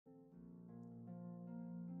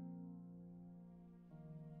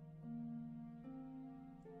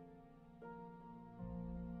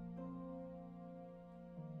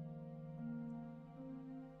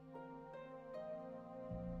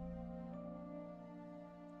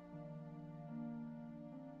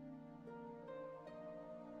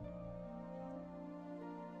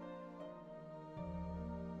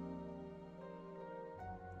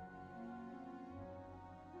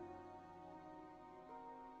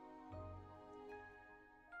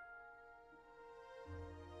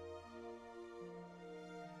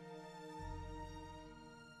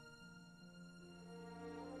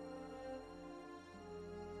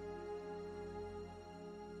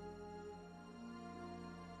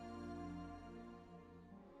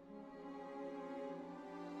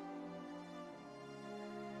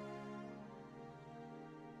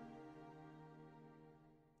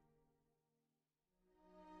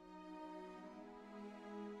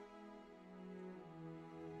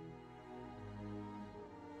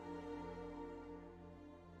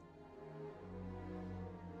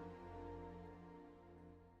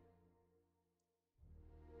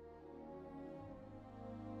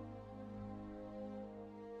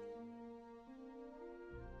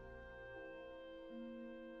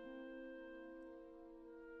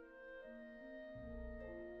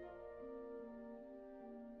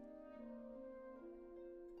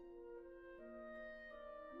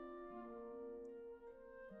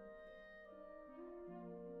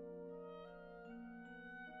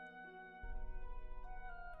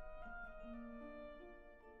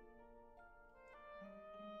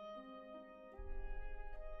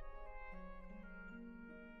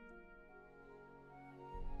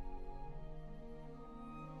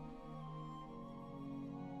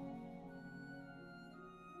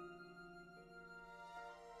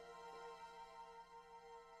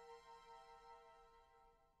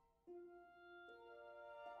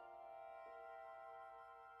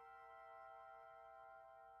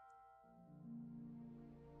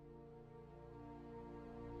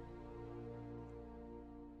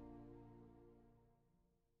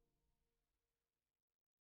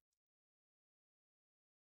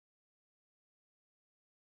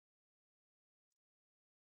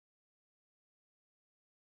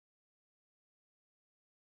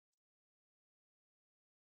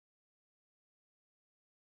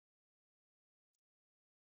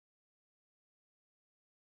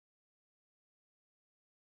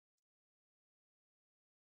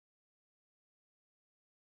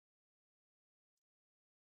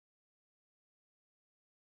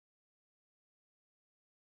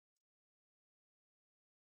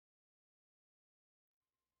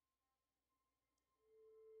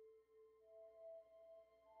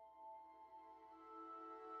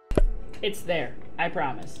It's there. I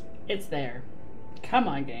promise. It's there. Come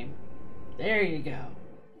on, game. There you go.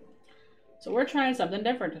 So we're trying something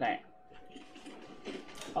different tonight.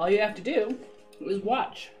 All you have to do is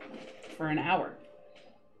watch for an hour.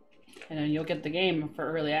 And then you'll get the game for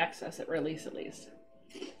early access at release, at least.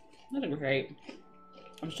 That'd be great.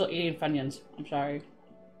 I'm still eating Funyuns. I'm sorry.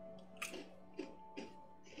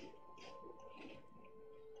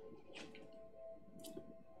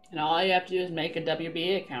 And all you have to do is make a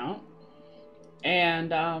WB account. And,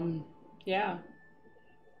 yeah.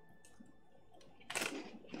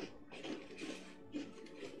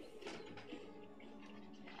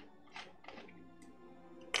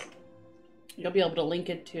 You'll be able to link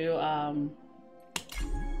it to,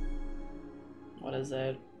 what is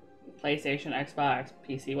it? PlayStation, Xbox,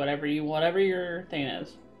 PC, whatever your thing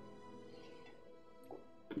is.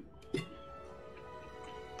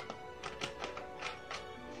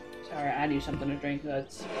 Sorry, I need something to drink.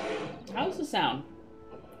 How's the sound?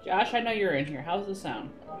 Josh, I know you're in here. How's the sound?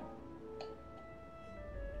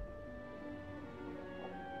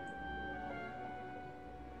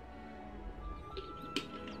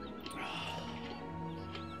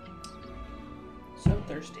 So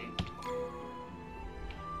thirsty.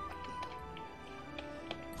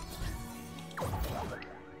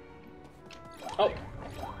 Oh.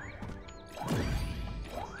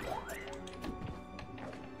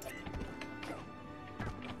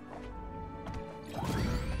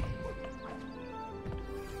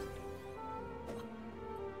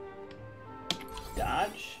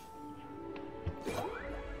 Dodge.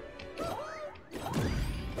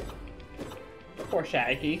 Poor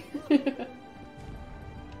Shaggy.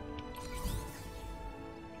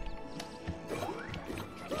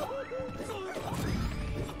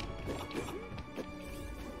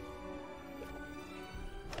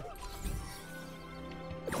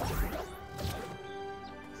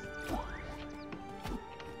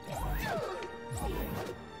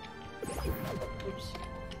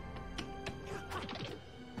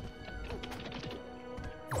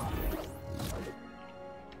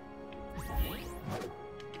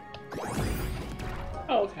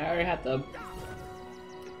 at the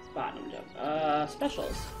bottom jump.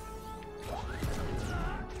 Specials.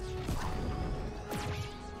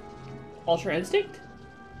 Ultra Instinct?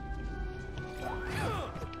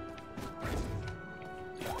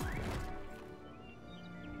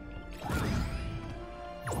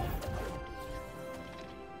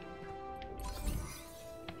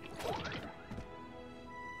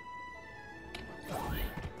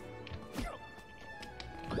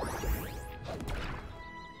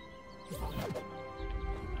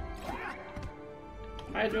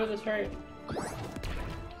 I drew this right.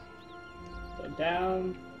 So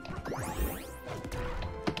down.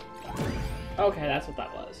 Okay, that's what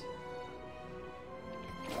that was.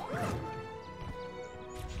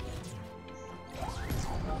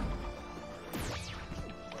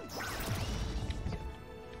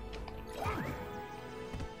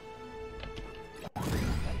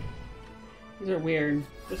 These are weird.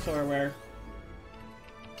 Just so we're aware.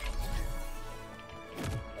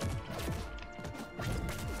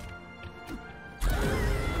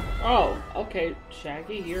 Oh, okay,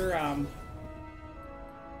 Shaggy, you're,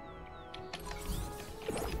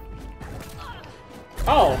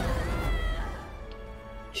 Oh!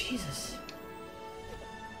 Jesus.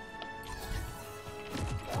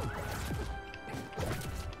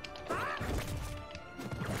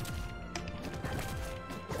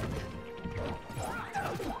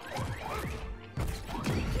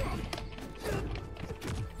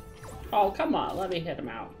 Oh, come on, let me hit him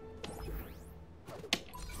out.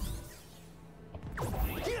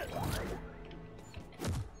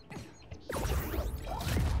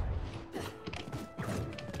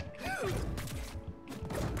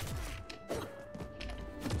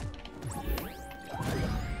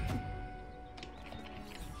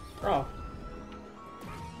 Oh.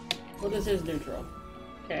 Well, this is neutral.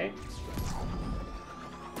 Okay.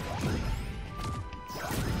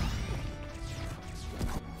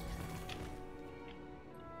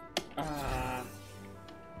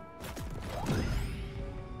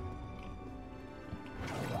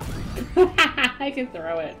 I can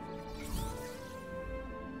throw it.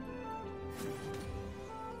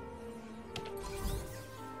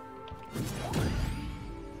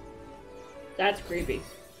 That's creepy.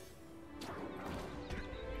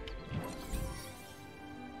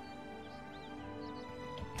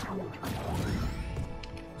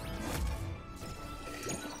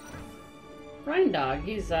 Rhine Dog,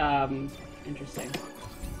 he's interesting.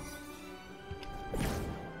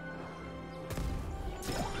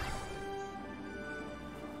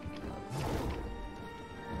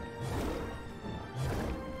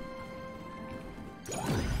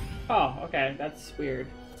 Oh, okay, that's weird.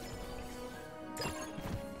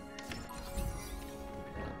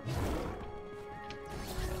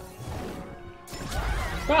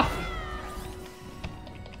 Ah!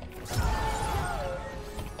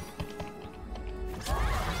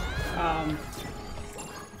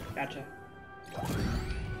 Gotcha.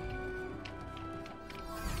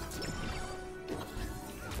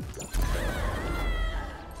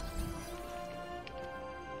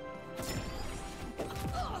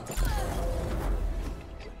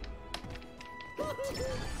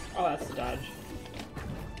 Oh, that's the dodge.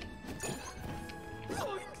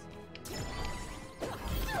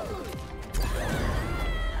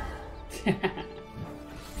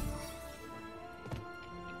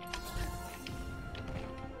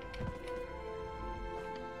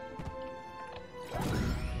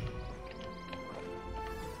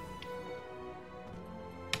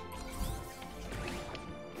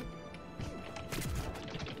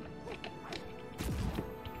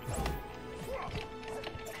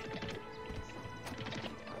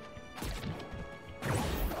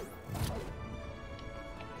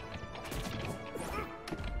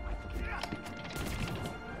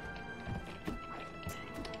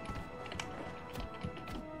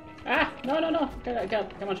 Ah! No, no, no!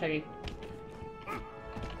 Come on, Shaggy.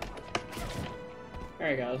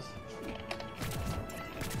 There he goes.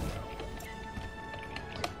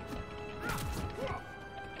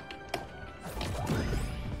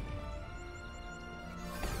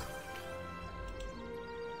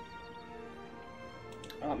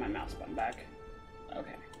 Oh, my mouse button back.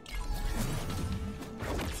 Okay.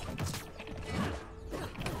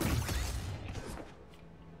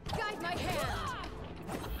 Guide my hand.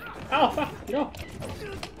 Oh, fuck! No!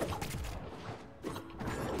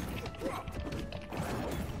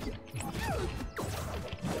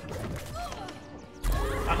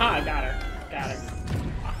 Aha! I got her. Got her.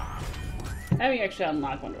 Aha. Having actually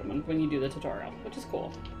unlock Wonder Woman when you do the tutorial, which is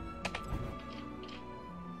cool.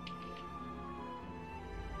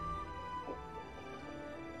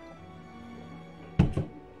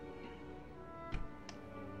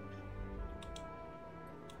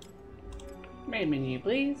 Main menu,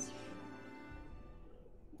 please.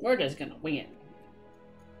 We're just gonna wing it.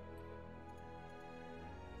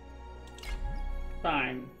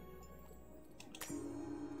 Fine.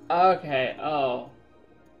 Okay, oh.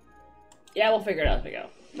 Yeah, we'll figure it out as we go.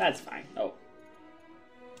 That's fine. Oh.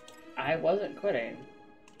 I wasn't quitting.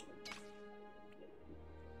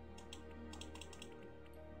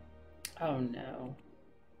 Oh no.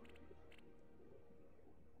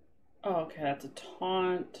 Oh, okay, that's a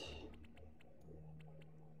taunt.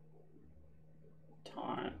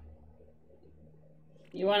 Taunt.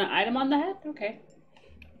 You want an item on the head? Okay.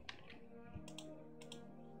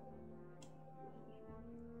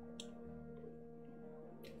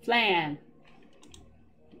 Flan.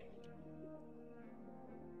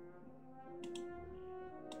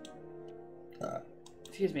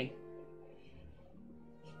 Excuse me.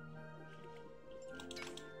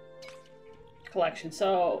 Collection.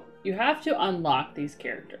 So you have to unlock these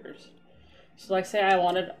characters. So like say I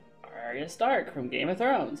wanted Arya Stark from Game of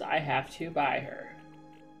Thrones. I have to buy her.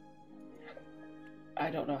 I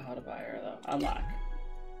don't know how to buy her though. Unlock.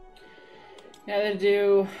 You gotta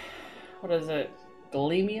do, what is it?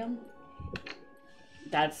 Galemium?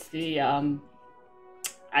 That's the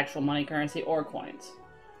actual money currency or coins.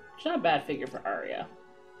 It's not a bad figure for Arya.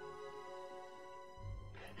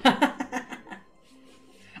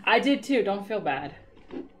 I did too, don't feel bad.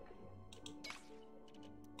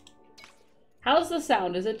 How's the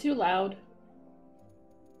sound? Is it too loud?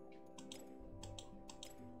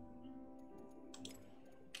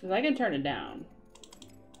 Because I can turn it down.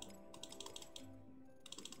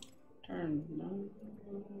 Turn.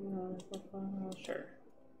 Sure.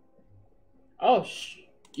 Oh,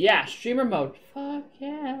 yeah, streamer mode. Fuck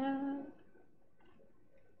yeah.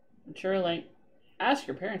 Mature link. Ask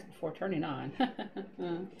your parents before turning on.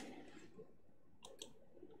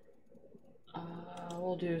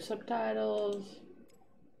 We'll do subtitles.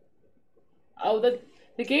 Oh, the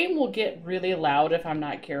game will get really loud if I'm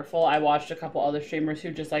not careful. I watched a couple other streamers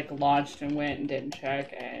who just like launched and went and didn't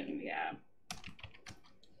check, and yeah.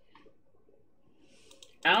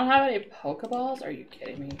 I don't have any Pokeballs? Are you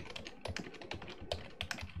kidding me?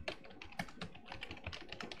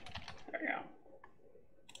 There we go.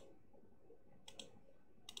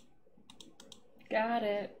 Got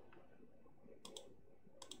it.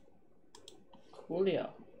 Coolio.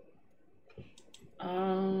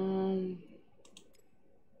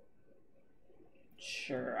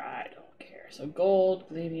 Sure, I don't care. So gold,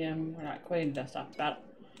 Galemium, we're not quitting the desktop battle.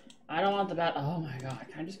 I don't want the battle. Oh my god,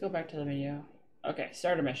 can I just go back to the menu? Okay,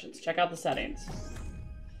 starter missions. Check out the settings.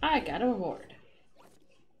 I got a reward.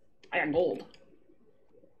 I got gold.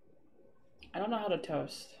 I don't know how to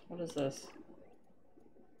toast. What is this?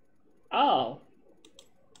 Oh.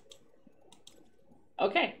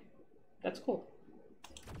 Okay. That's cool.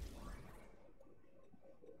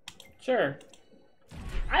 Sure.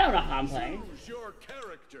 I don't know how I'm playing. Choose your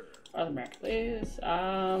character. Other America, please.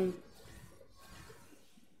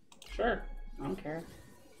 Sure. I don't care.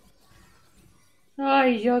 Oh,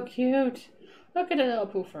 you're cute. Look at a little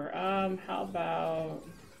poofer. How about...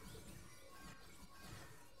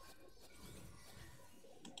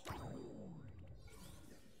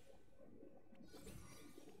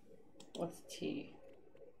 What's T?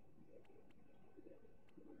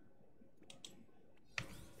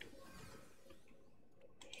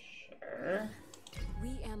 Sure. We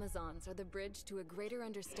Amazons are the bridge to a greater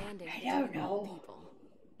understanding I don't between all know. people.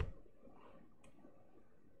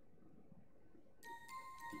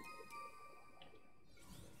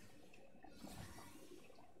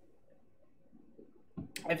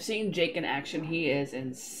 I've seen Jake in action. He is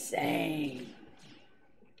insane.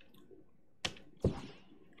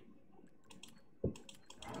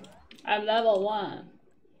 I'm level 1.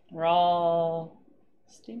 We're all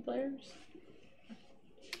Steam players?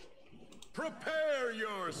 Prepare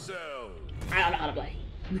yourself. I don't know how to play.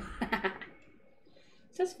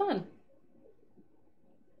 It's just fun.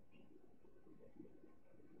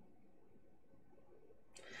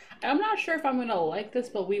 I'm not sure if I'm gonna like this,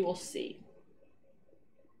 but we will see.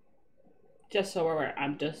 Just so we're aware.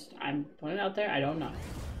 I'm putting it out there. I don't know.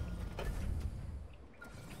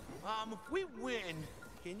 If we win,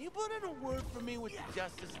 can you put in a word for me with the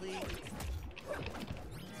Justice League?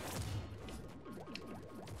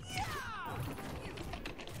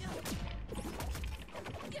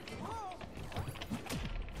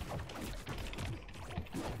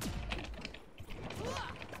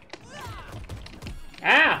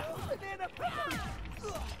 Ah!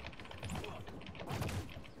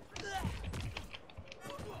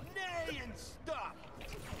 Nay and stop!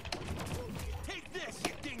 Take this,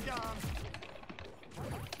 you ding-dong!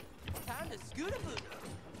 Time to scoot a boot.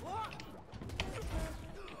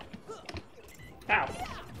 Ow.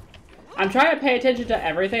 I'm trying to pay attention to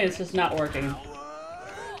everything, it's just not working.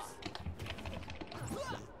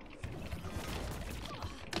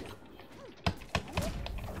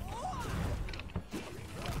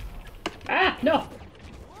 Ah, no!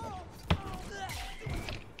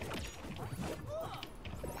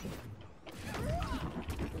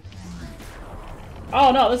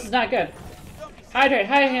 Oh no, this is not good. Hydrate,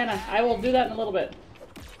 hi Hannah. I will do that in a little bit.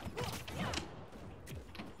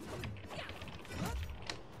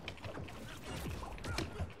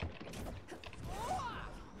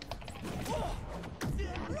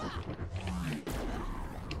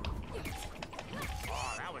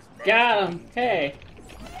 Got him. Hey.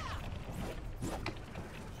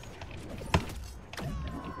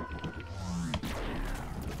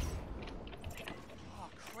 Oh,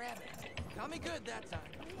 crap it. Got me good that time.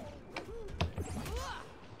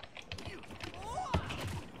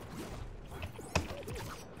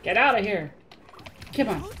 Get out of here. Come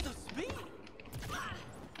on. Who's the speed?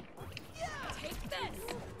 Take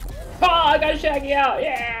this. Oh, I got Shaggy out.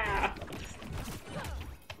 Yeah.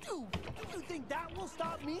 Dude, you think that will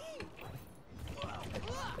stop me?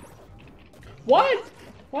 What?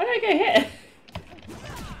 Why did I get hit?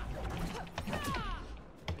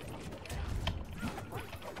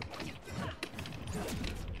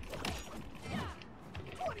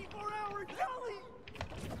 24-hour jelly!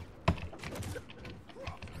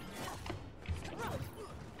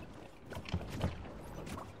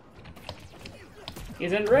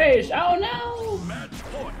 He's enraged. Oh no. Match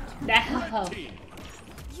point. No. Red team.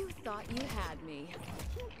 You thought you had me.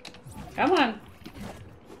 Come on.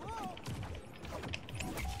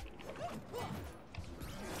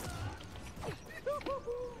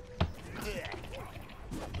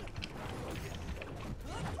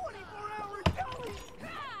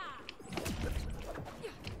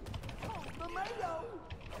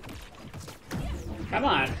 Come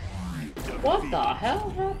on. What the hell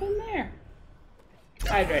happened there?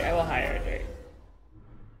 Hydrate. I will hydrate.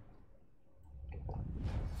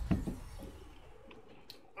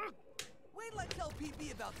 Wait till I tell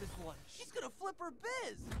PP about this one. She's gonna flip her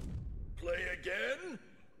biz. Play again.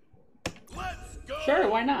 Let's go. Sure,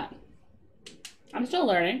 why not? I'm still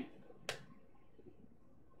learning.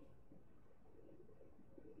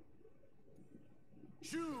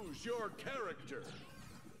 Choose your character.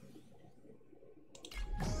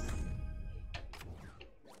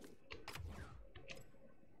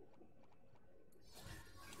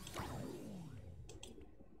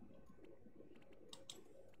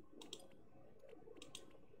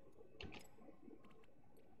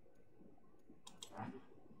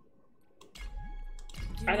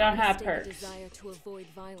 I don't have mistake perks. A desire to avoid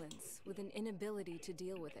violence with an inability to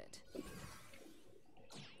deal with it.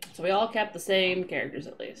 So we all kept the same characters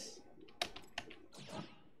at least.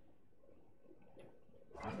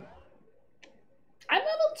 I'm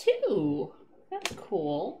level 2. That's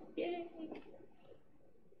cool. Yay.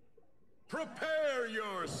 Prepare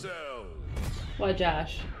yourselves. What,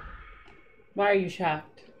 Josh? Why are you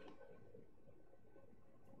shocked?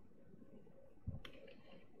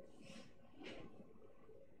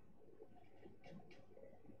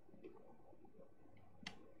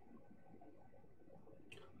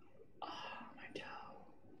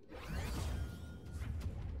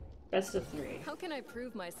 Best of 3. How can I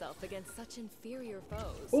prove myself against such inferior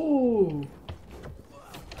foes? Ooh.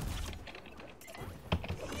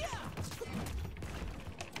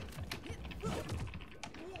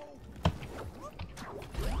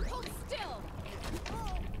 Hold still!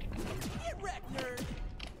 Get wrecked, nerd.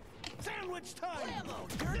 Sandwich time. Ammo,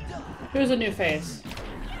 you're done. Who's a new face?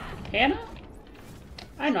 Hannah?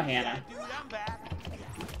 I know Hannah. Dude, I'm back.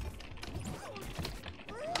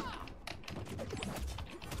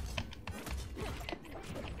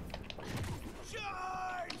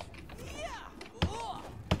 Charge! Yeah! Oh.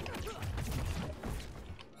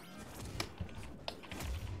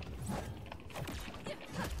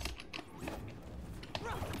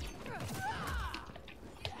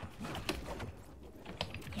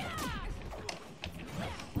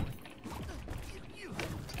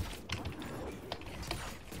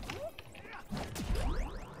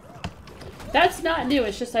 That's not new,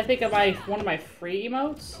 it's just I think of one of my free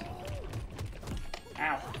emotes.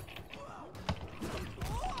 Ow.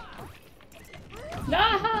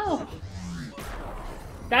 No!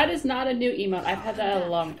 That is not a new emote. I've had that a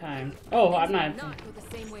long time. Oh, I'm not. Not go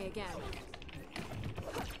the same way again.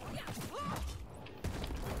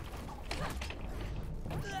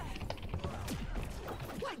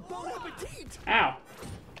 Like bon appetit! Ow.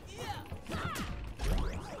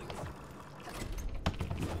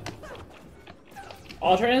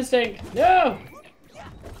 Ultra Instinct. No!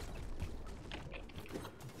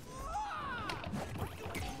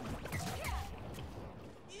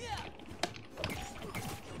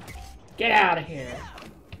 Get out of here.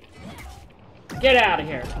 Get out of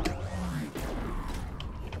here.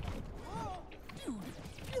 Dude,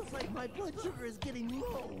 feels like my blood sugar is getting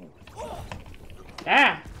low.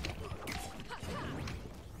 Ah!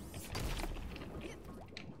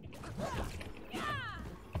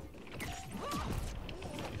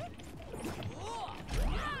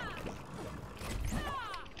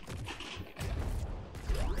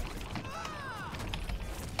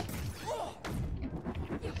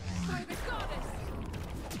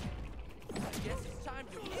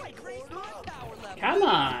 Come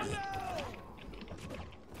on.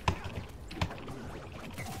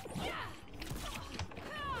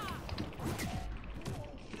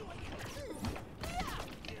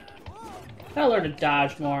 Gotta learn to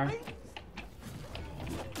dodge more.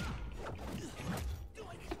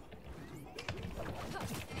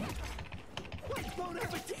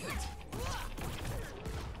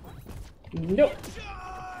 Nope.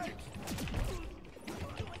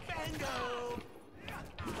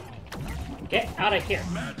 Get out of here.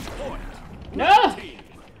 No! There you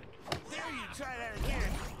try that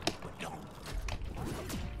again.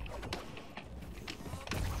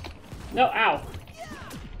 No, ow.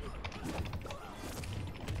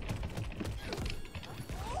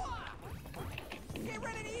 Get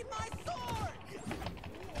ready to eat my sword.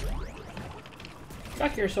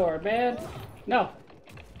 Fuck your sword, man. No.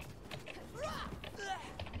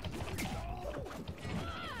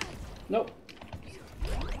 Nope.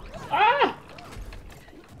 Ah!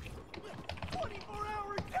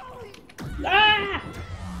 24-hour telly. Ah!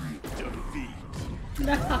 Defeat.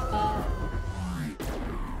 No.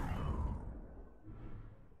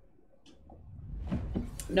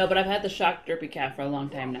 No, but I've had the shock derpy cat for a long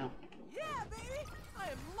time now. Yeah, baby. I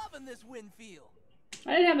am loving this wind feel.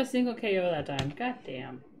 I didn't have a single KO that time. God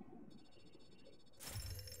damn.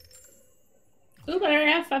 Ooh, but I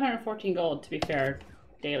have 514 gold, to be fair.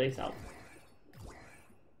 Daily self.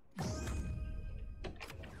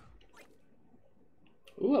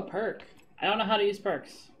 Ooh, a perk. I don't know how to use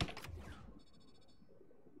perks.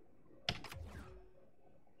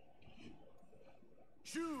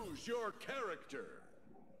 Choose your character.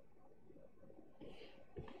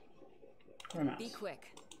 Where am I? Be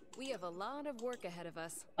quick. We have a lot of work ahead of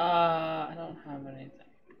us. I don't have anything.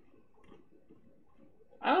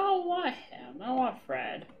 I don't want him. I don't want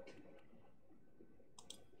Fred.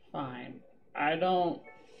 Fine. I don't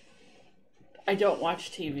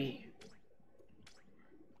watch TV.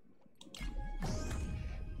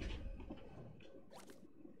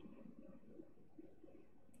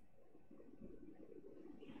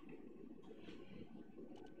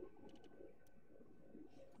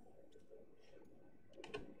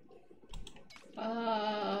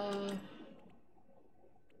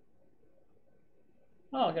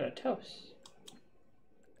 Oh, I'll get a toast.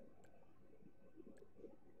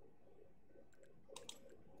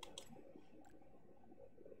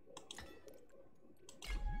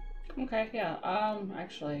 Okay, yeah,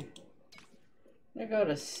 actually, I'm gonna go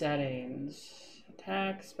to settings,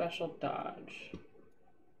 attack, special, dodge.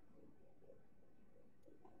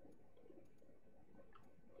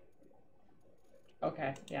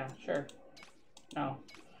 Okay, yeah, sure. No.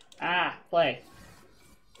 Ah, play.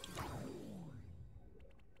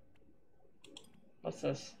 What's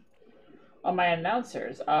this? Oh, my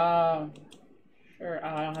announcers. Sure. Oh,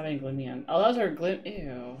 I don't have any Glimian. Oh, those are Glim.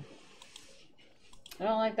 Ew. I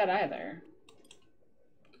don't like that either.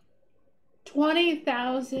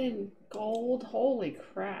 20,000 gold? Holy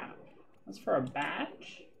crap. That's for a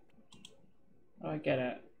batch? Oh, I get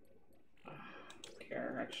it. I don't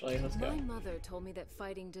care, actually. Let's go. My mother told me that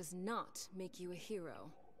fighting does not make you a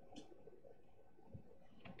hero.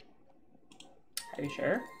 Are you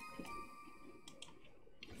sure?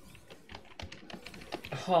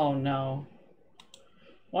 Oh no.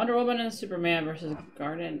 Wonder Woman and Superman versus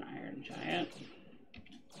Garden Iron Giant.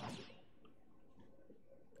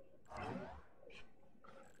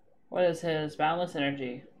 What is his? Boundless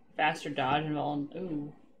energy. Faster dodge and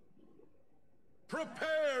ooh.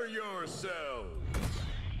 Prepare yourselves.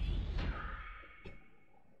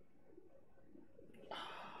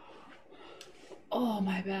 Oh,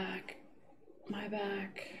 my back. My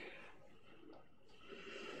back.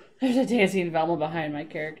 There's a dancing Velma behind my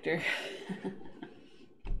character.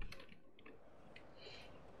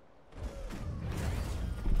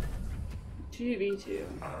 2v2.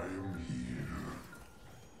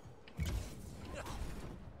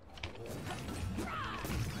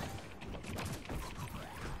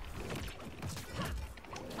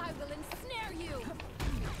 I will ensnare you.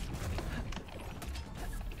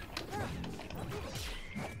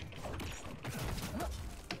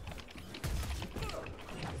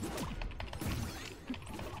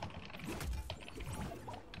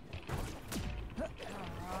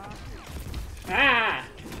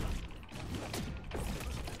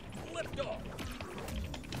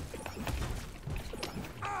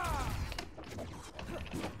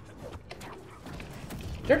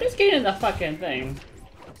 They're just getting the fucking thing.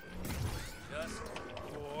 Just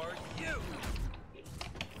for you.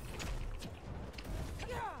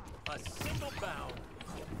 A single bound.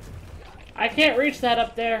 I can't reach that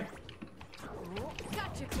up there.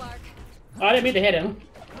 Gotcha, Clark. Oh, I didn't mean to hit him.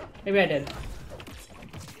 Maybe I did.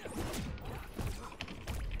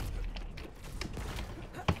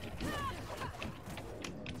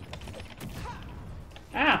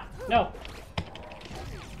 Ah, no.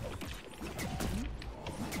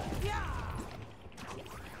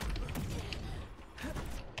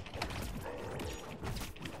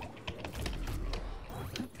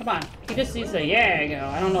 Come on. He just needs to yeah go.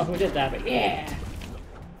 I don't know who did that, but yeah.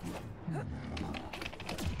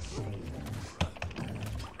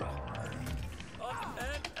 Up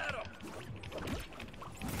and at 'em.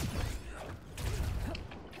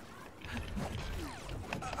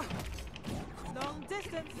 Long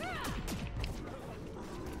distance.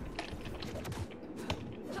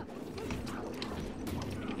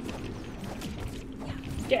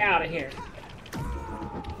 Get out of here.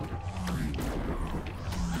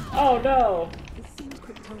 Oh no. It seems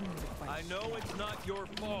Kryptonian to fight. I know it's not your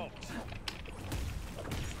fault.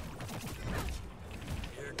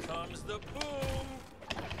 Here comes the boom.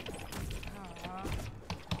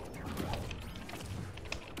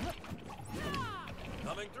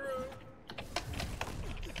 Coming through.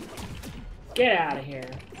 Get out of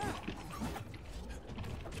here.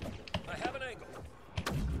 I have an angle.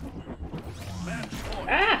 Match point.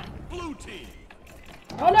 Ah! Blue team.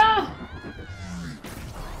 Oh no!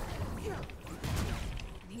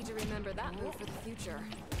 Need to remember that move for the future.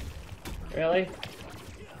 Really?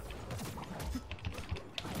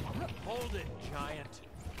 Hold it, giant.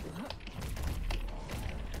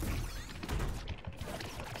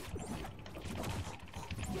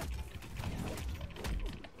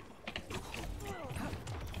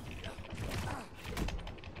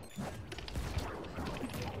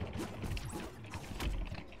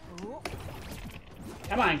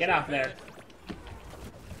 Come on, get off there.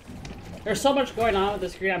 There's so much going on with the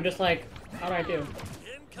screen, I'm just like, how do I do?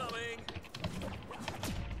 Incoming.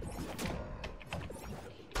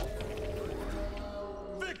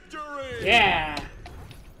 Victory. Yeah!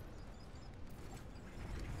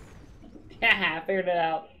 Haha, figured it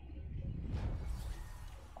out.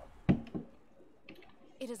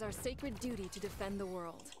 It is our sacred duty to defend the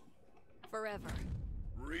world. Forever.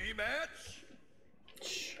 Rematch.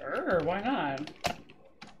 Sure, why not?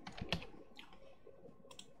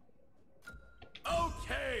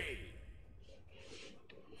 Okay.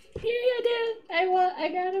 Yeah, I did. I won. I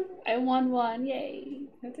got him. I won one. Yay!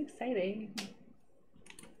 That's exciting.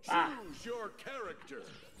 Ah. Choose your character.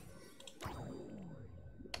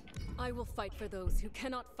 I will fight for those who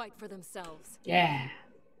cannot fight for themselves. Yeah.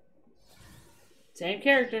 Same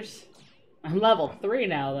characters. I'm level 3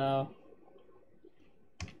 now, though.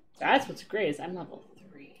 That's what's great is I'm level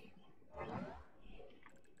 3.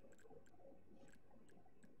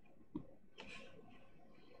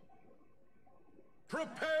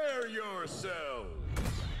 Prepare yourselves.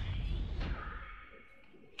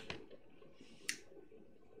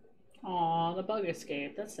 Aw, the bug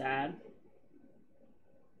escaped. That's sad.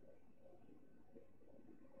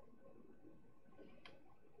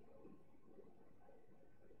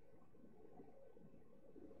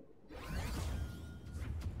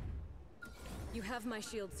 You have my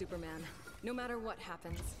shield, Superman. No matter what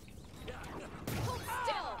happens. Hold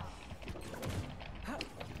still!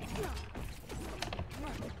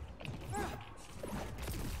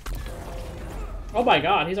 Oh my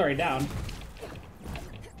god, he's already down.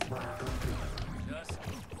 Just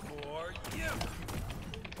for you.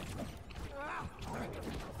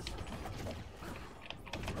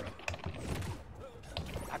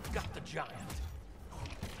 I've got the giant.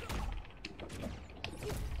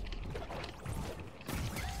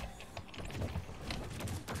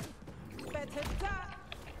 Better that.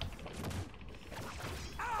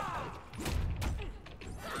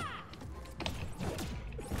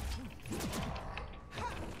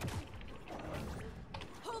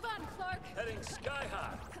 Hold on, Clark! Heading sky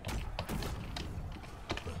high.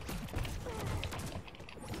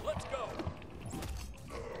 Let's go.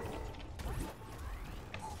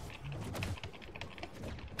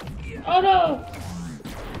 Oh no!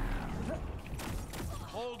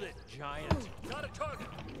 Hold it, giant. Got a target.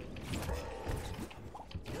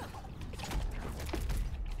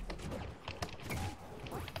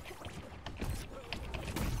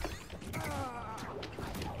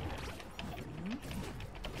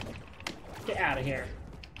 Get out of here.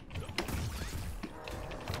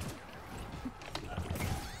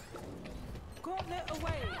 Gauntlet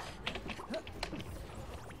away.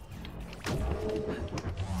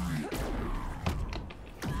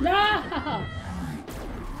 No!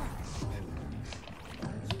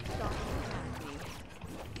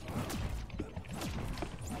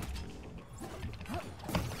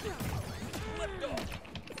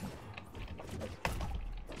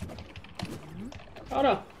 Oh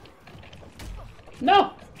no!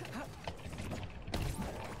 No!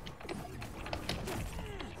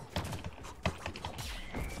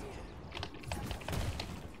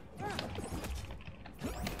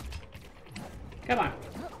 Come on.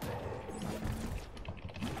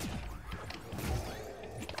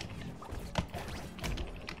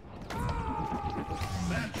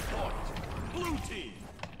 Match point. Blue team.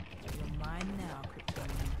 You're mine now,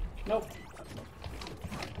 Kryptonian. Nope.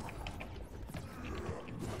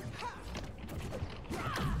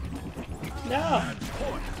 No! Match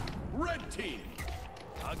point. Red team.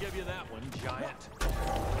 I'll give you that one, giant.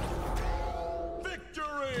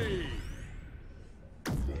 Victory!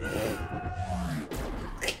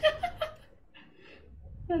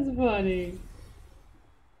 That's funny.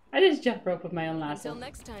 I just jump rope with my own lasso. Until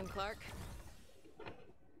next time, Clark.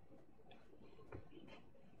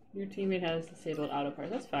 Your teammate has disabled auto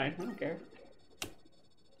parts. That's fine. I don't care.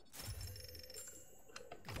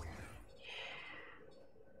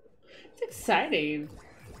 It's exciting.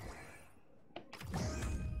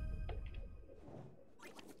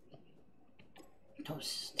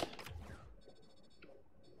 Toast.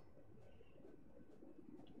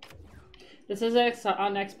 This is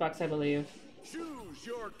on Xbox, I believe. Choose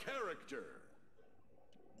your character.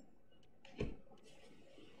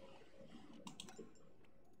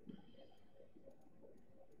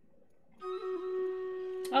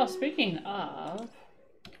 Oh, speaking of,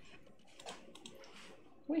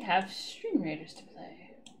 we have Stream Raiders to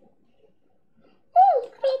play. Oh,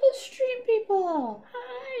 look at all those stream people!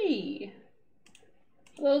 Hi!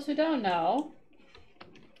 For those who don't know,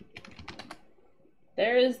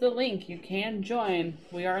 there is the link. You can join.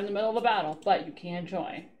 We are in the middle of a battle, but you can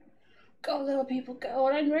join. Go, little people, go!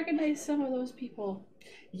 And I recognize some of those people.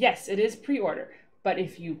 Yes, it is pre-order. But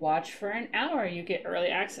if you watch for an hour, you get early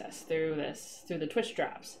access through the Twitch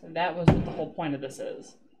drops. That was what the whole point of this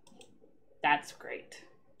is. That's great.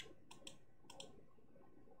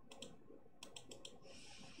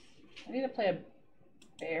 I need to play a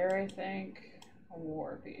bear, I think. A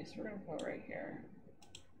war beast. We're gonna put it right here.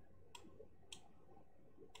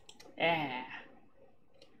 Yeah.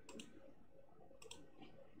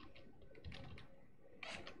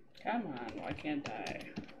 Come on, why can't I?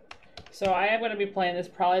 So I am going to be playing this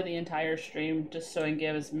probably the entire stream, just so I can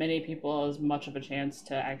give as many people as much of a chance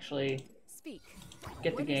to actually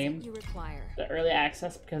get the game, You require? the early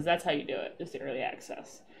access, because that's how you do it, is the early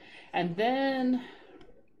access. And then,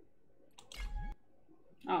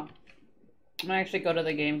 oh, I'm going to actually go to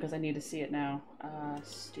the game because I need to see it now.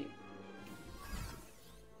 Steam.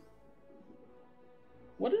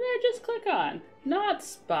 What did I just click on? Not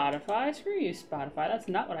Spotify. Screw you, Spotify. That's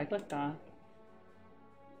not what I clicked on.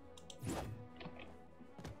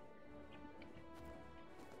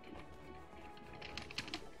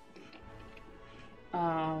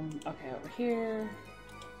 Okay, over here.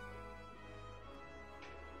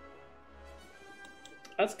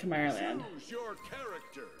 That's Land. Choose your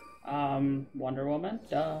character. Wonder Woman,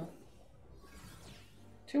 duh.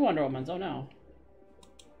 2 Wonder Womans, oh no.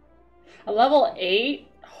 A level 8?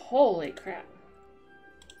 Holy crap.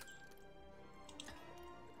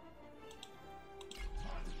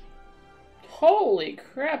 Holy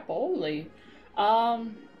crap, holy.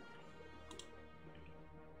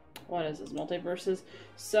 What is this, MultiVersus?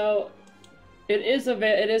 So, it is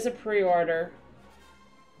a pre-order.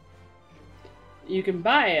 You can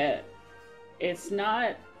buy it. It's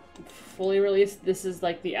not fully released. This is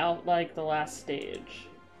like the last stage,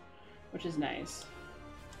 which is nice.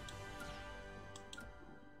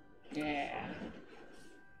 Yeah.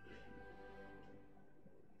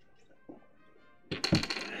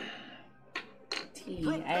 Tea.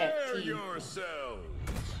 I have Prepare tea. yourselves.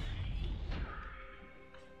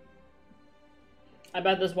 I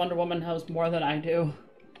bet this Wonder Woman has more than I do.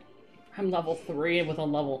 I'm level 3 with a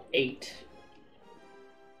level 8.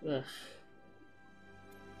 Ugh.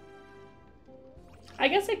 I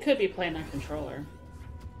guess I could be playing on controller.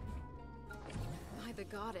 By the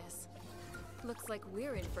goddess. Looks like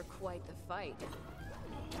we're in for quite the fight.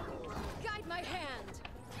 Guide my hand!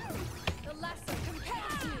 The lasso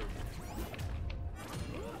compels you!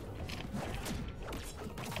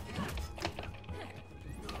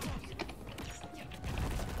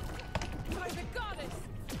 By the goddess!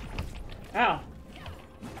 Ow.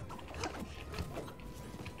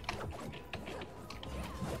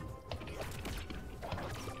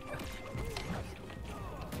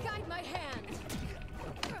 Guide my hand!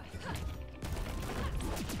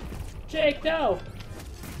 Jake, no!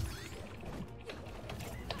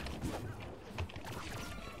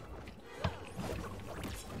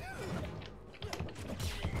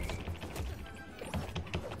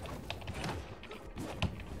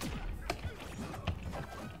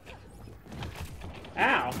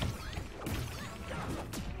 Ow!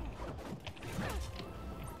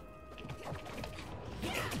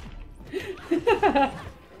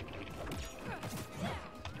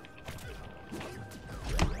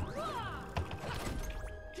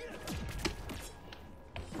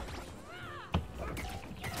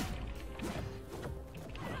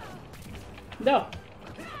 No.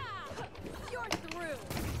 You're through.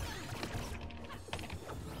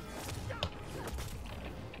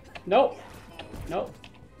 Nope. Nope.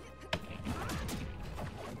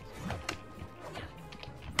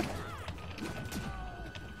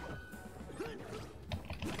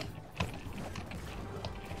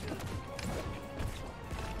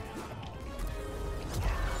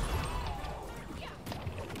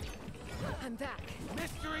 I'm back.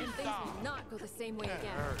 Mystery And things solved. will not go the same way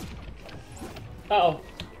again. Uh-oh.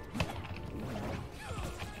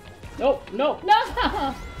 Nope, nope, no!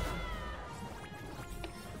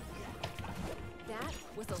 That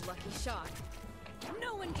was a lucky shot.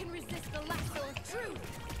 No one can resist the lasso of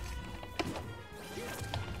truth.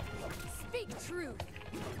 Speak truth.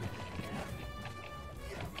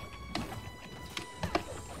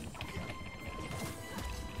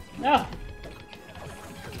 No.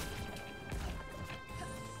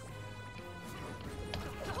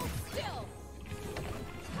 Hold still.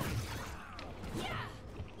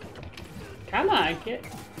 Come on, kid.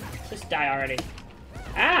 Just die already.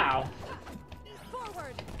 Ow!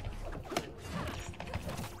 Forward.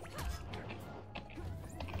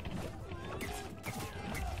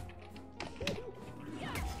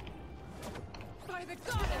 By the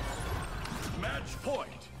goddess. Match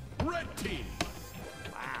point. Red team.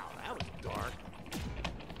 Wow, that was dark.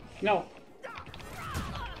 No.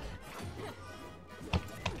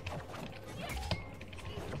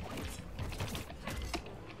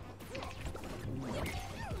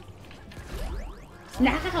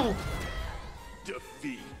 Now!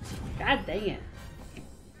 Defeat. God dang it.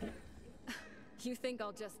 You think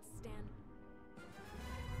I'll just stand?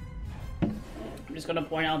 I'm just gonna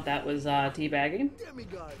point out that was teabagging.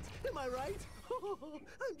 Demigods, am I right?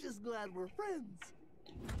 I'm just glad we're friends.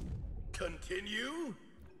 Continue.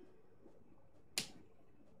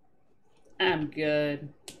 I'm good.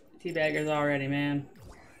 Teabaggers already, man.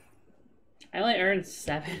 I only earned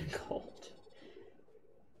 7 gold.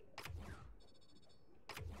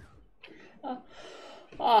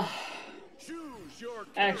 Choose your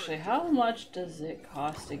Actually, how much does it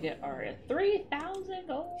cost to get Arya? 3,000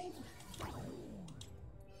 gold?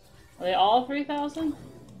 Are they all 3,000?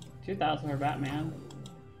 2,000 for Batman.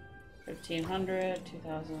 1,500,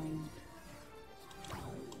 2,000.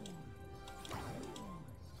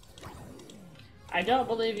 I don't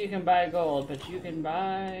believe you can buy gold, but you can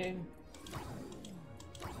buy...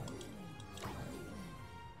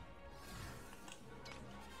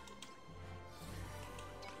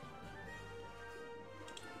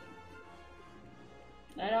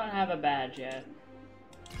 I don't have a badge yet.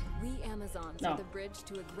 We Amazons No. are the bridge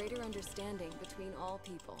to a greater understanding between all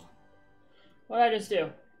people. What did I just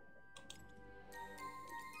do?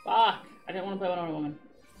 Fuck! I didn't want to play Wonder Woman.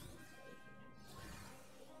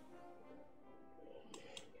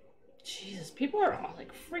 Jesus, people are all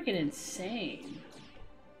like freaking insane.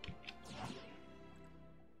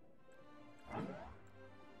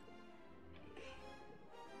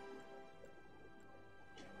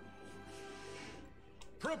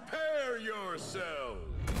 Prepare yourselves.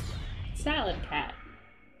 Salad cat.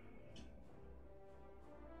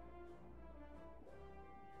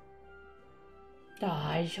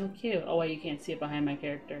 Aw, he's so cute. Oh wait, you can't see it behind my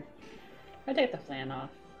character. I take the flan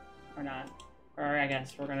off. Or not. Or I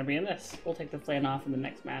guess we're gonna be in this. We'll take the flan off in the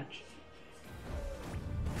next match.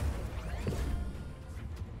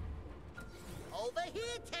 Over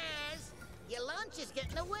here, Taz! Your lunch is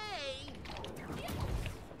getting away!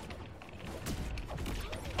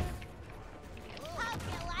 Hope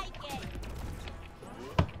you like it!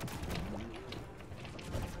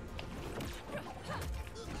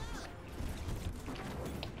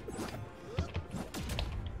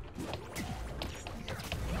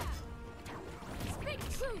 Speak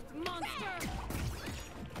truth, monster!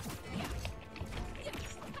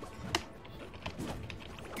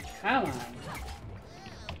 Come on.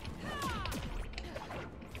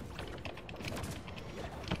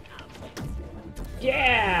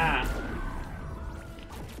 Yeah!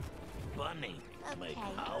 Bunny. Okay,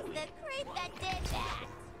 who's the creep that did that?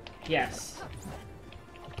 Yes.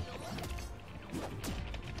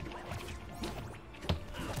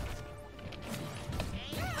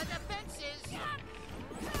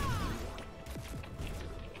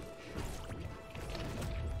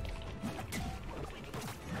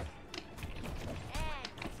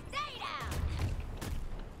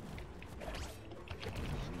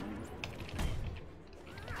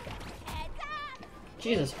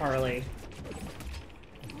 Jesus, Harley.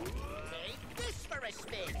 Take this for a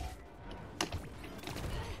spin.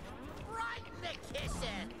 Right in the kisser.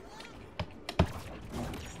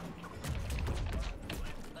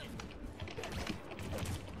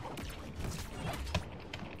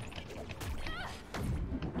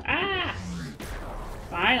 Ah!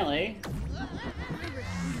 Finally. I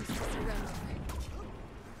refuse to surrender.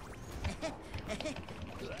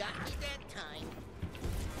 You got me that time.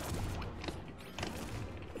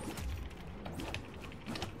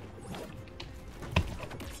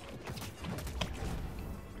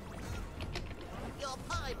 Your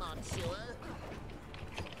pie, monsieur.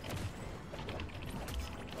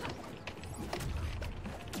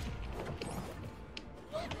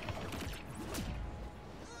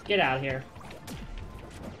 Get out of here.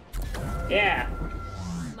 Yeah.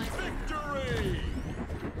 My Victory!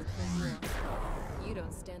 you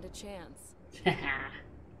don't stand a chance.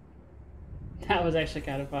 That was actually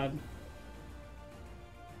kind of fun.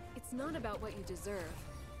 It's not about what you deserve.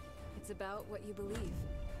 It's about what you believe.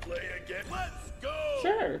 Play again. Let's go!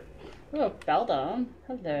 Sure. Oh, Beldum.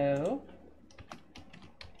 Hello.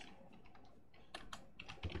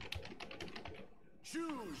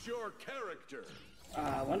 Choose your character.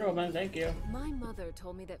 Wonder Woman, thank you. My mother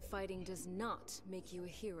told me that fighting does not make you a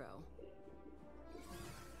hero.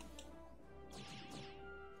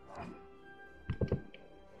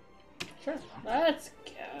 Sure. Let's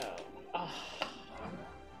go. Oh.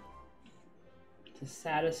 It's a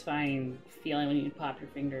satisfying feeling when you pop your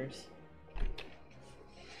fingers.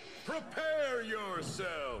 Prepare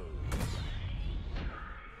yourselves.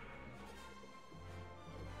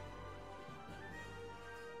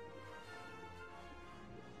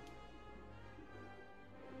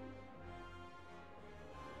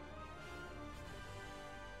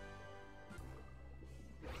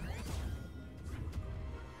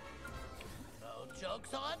 No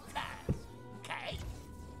jokes on task. Okay?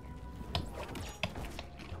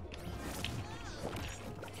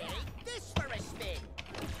 Take this for a spin.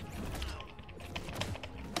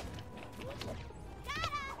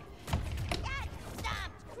 Got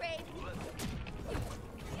stomped, Craig.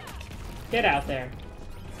 Get out there.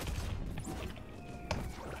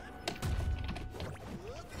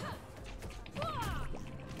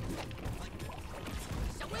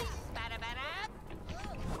 Sweet, bada-bada.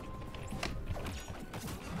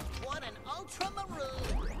 What an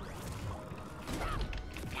ultramaroon.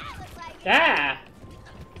 That looks like Ah!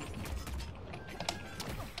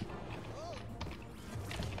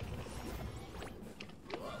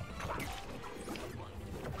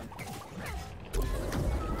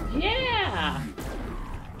 Yeah!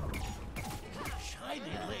 shiny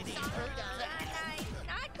lady.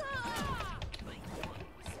 Not cool.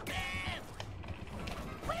 Spam.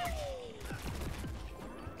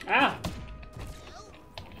 Ah!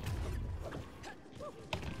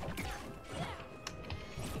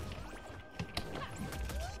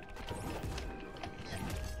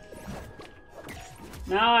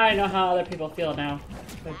 Now I know how other people feel now.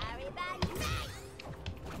 Sorry about your face.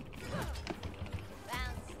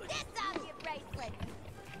 Bounce this off your bracelet.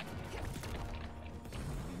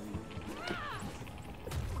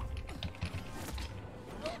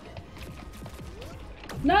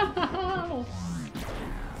 No!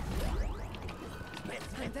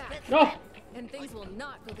 I'm back. No! And things will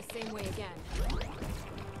not go the same way again.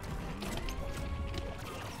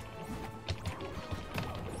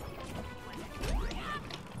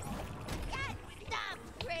 Get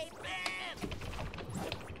stopped, Grape.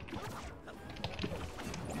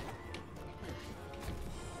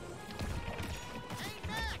 Hey,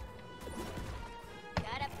 Mac.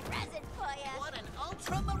 Got a present for you. What an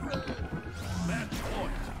ultramaroon. Match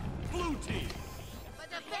point. Blue team. For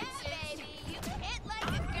the baby, you hit like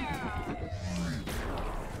a girl.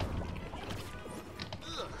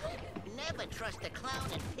 Ugh, never trust a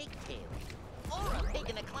clown in pigtails. Or a pig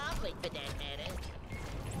in a clown wig, for that matter.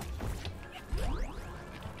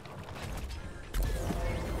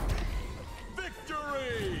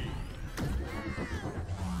 Victory!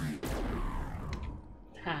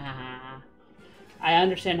 I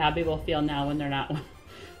understand how people feel now when they're not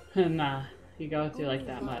when you go through like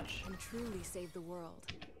that Only love much. can truly save the world.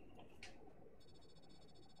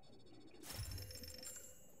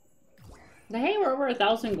 Hey, we're over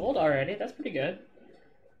 1,000 gold already. That's pretty good.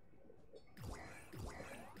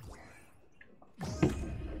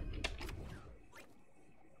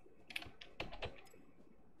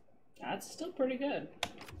 That's still pretty good.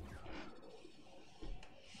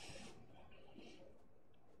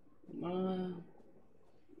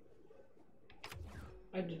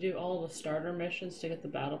 I had to do all the starter missions to get the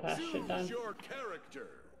battle pass shit done. Choose your character.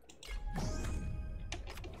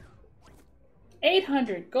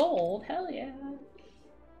 800 gold? Hell yeah.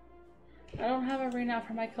 I don't have a renown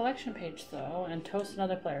for my collection page though, and toast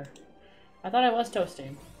another player. I thought I was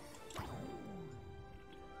toasting.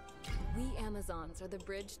 We Amazons are the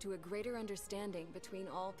bridge to a greater understanding between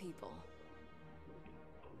all people.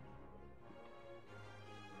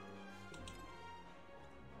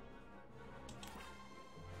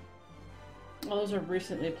 Well, those are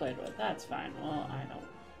recently played with. That's fine. Well, I don't.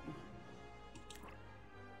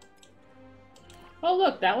 Oh,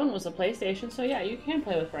 look, that one was a PlayStation, so yeah, you can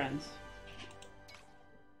play with friends.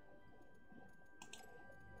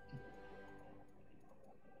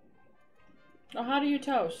 Oh, how do you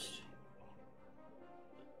toast?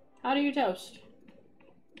 How do you toast?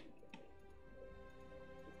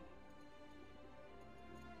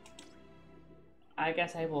 I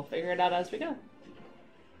guess I will figure it out as we go.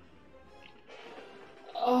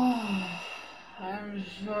 Oh, I'm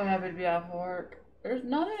so happy to be off work. There's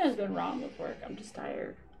nothing has been wrong with work. I'm just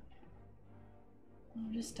tired.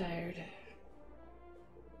 I'm just tired.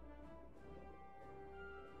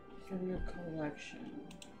 From your collection.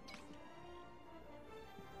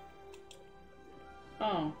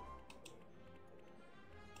 Oh.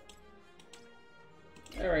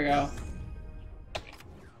 There we go.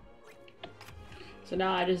 So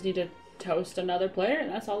now I just need to toast another player,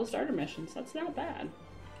 and that's all the starter missions. That's not bad.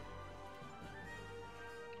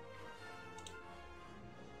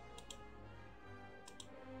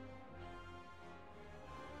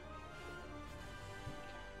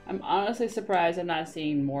 I'm honestly surprised I'm not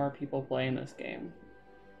seeing more people playing this game.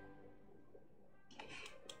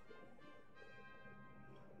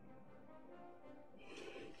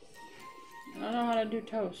 I don't know how to do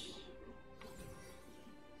toast.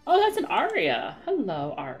 Oh, that's an Aria.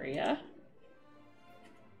 Hello, Aria.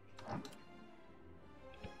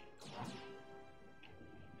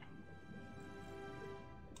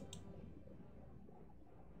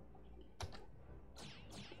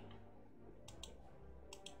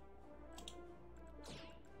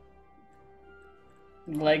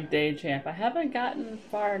 Leg day champ. I haven't gotten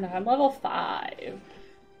far enough. I'm level 5.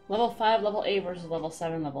 Level 5, level 8 versus level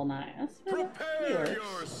 7, level 9. That's Prepare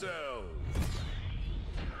yourselves.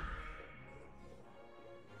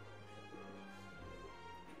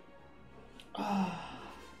 Oh.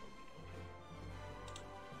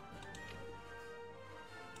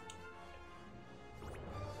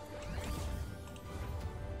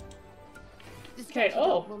 Okay,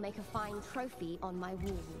 oh. Will make a fine trophy on my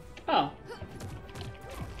wall. Oh.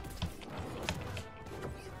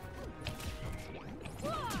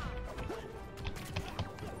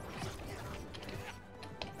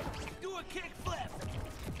 Do a kickflip.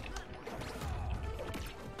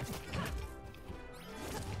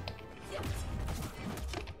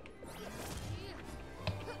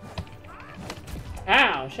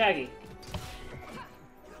 Ow, Shaggy.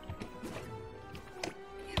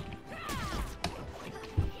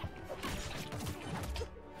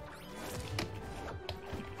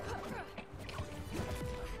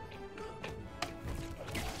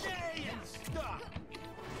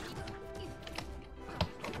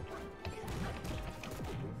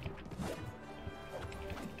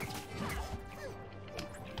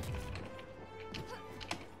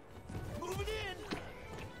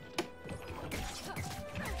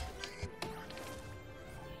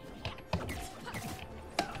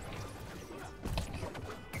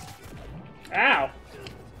 Ow.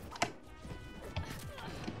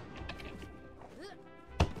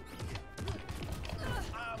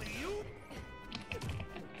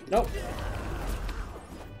 Nope.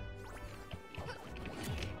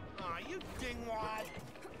 Aw, you dingwad.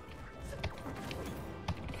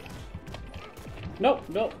 Nope,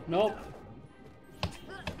 nope, nope.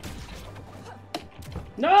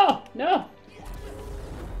 No, no.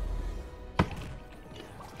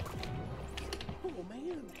 Oh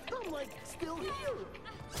man, I'm like still here.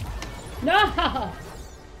 No.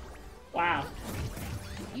 Wow.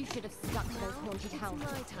 You should have stuck to those haunted It's houses.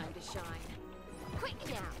 my time to shine. Quick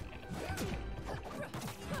now.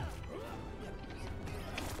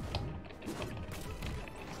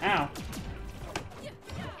 Ow.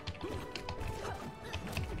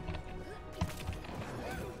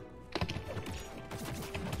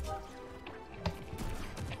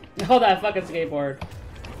 Oh, that fucking skateboard.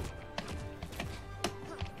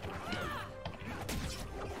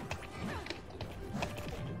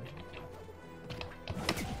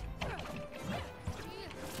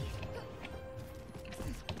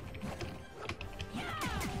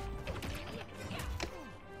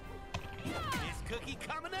 Cookie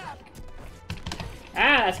coming up.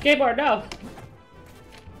 Ah, skateboard, no.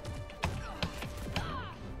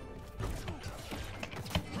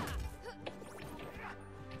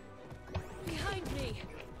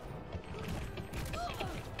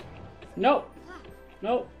 Nope.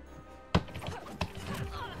 Nope.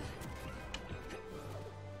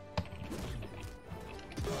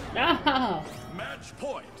 No. Match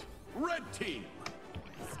point. Red team.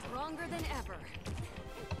 Stronger than ever.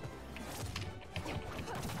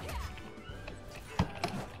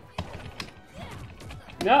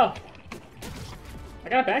 No. I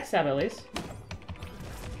got a backstab at least.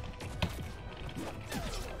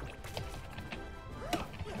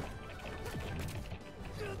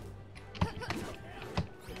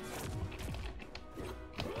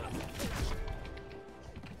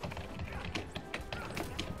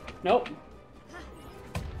 Nope.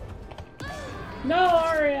 No,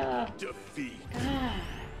 Arya. Defeat.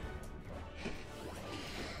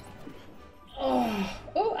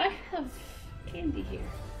 Oh, I have candy here.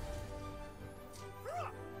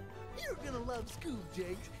 You're gonna love Scoob,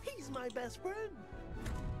 Jakes. He's my best friend.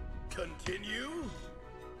 Continue.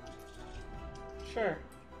 Sure.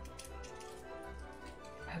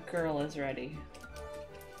 A girl is ready.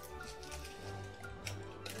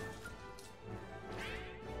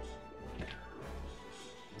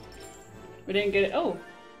 We didn't get it. Oh.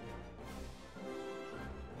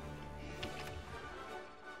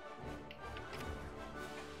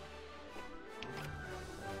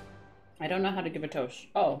 I don't know how to give a toast.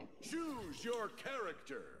 Oh. Choose your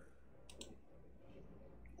character.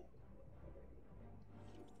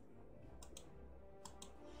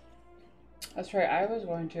 That's right, I was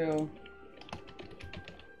going to...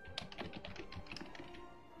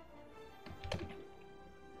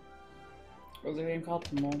 What was the game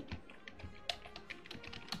called? Mul...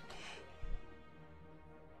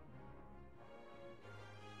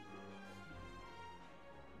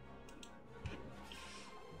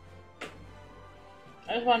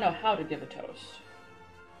 I just want to know how to give a toast.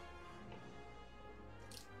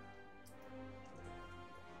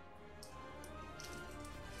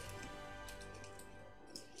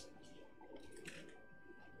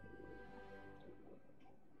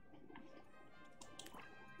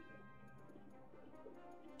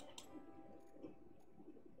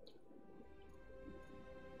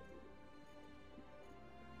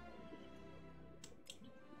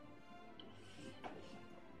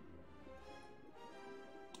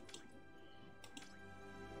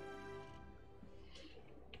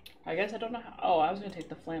 I guess I don't know how. Oh, I was gonna take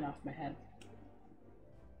the flame off my head.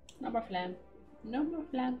 No more flame. No more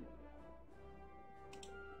flame.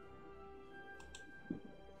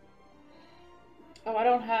 Oh, I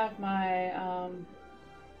don't have my,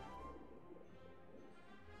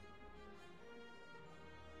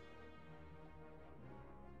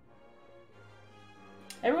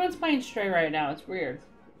 Everyone's playing Stray right now. It's weird.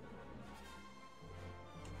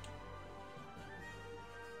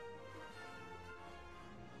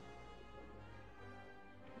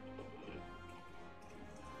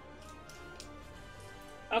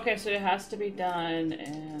 Okay, so it has to be done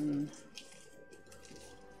in...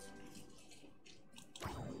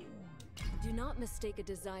 Do not mistake a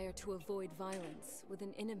desire to avoid violence with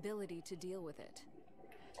an inability to deal with it.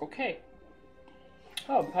 Okay.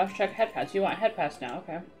 Oh, pause check head pass. You want head pass now,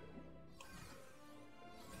 okay.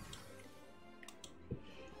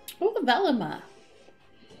 Oh, the Velima.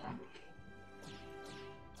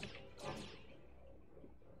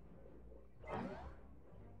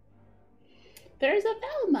 There's a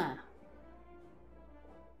Velma.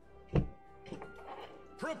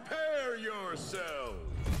 Prepare yourselves.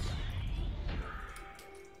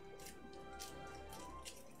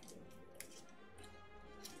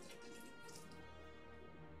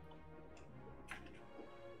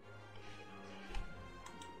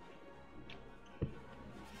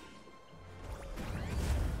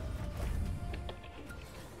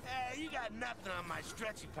 Hey, you got nothing on my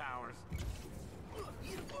stretchy powers.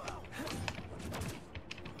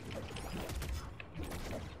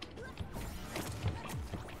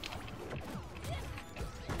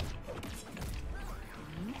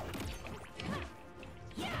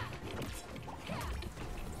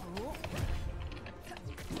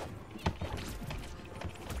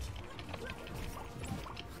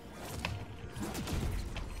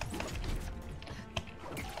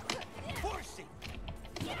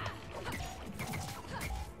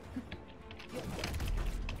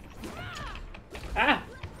 Ah!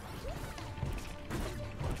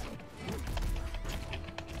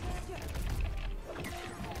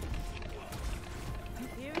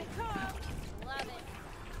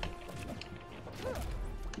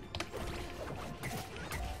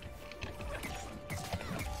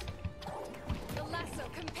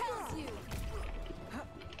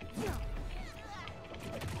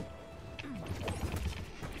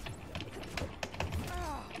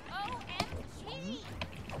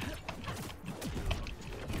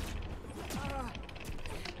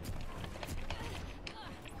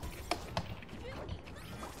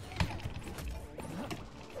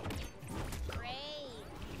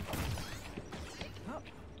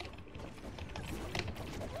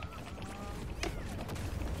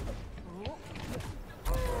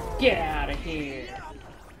 here.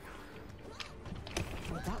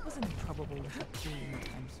 Well, that was an improbable little game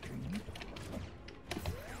time stream.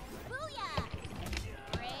 Booyah!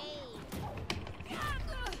 Brave.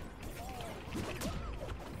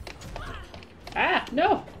 Ah,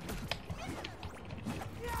 no!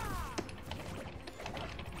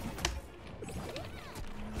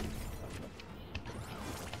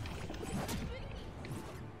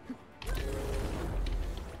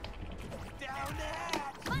 Down that!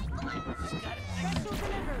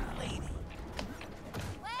 Lady.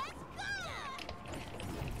 Let's go!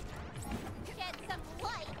 Get some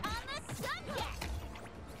light on the subject!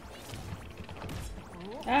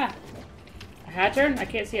 Ah! A hat turn? I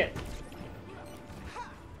can't see it.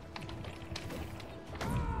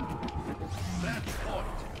 Match point.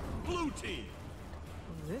 Blue team.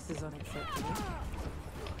 This is unacceptable.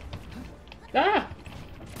 Ah!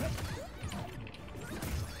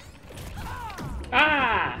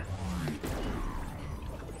 Ah!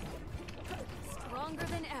 Stronger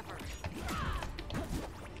than ever.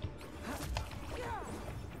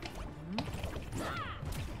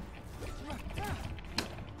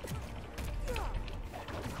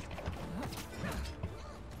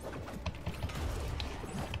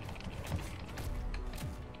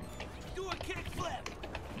 Do a kickflip.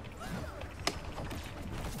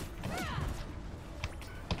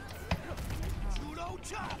 Judo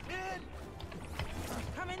chop in.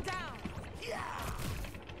 Coming down! Yeah.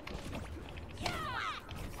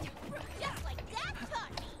 Just like Dad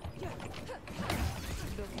taught me!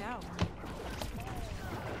 Look now.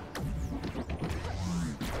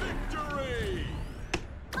 Victory.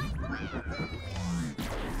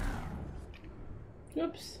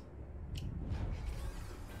 Oops.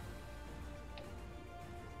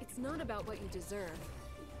 It's not about what you deserve.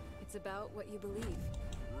 It's about what you believe.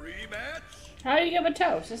 Rematch. How do you give a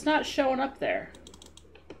toast? It's not showing up there.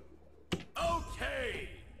 Okay.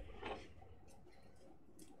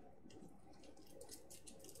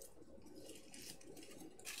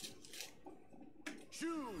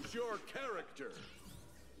 Choose your character.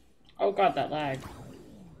 Oh god, that lag.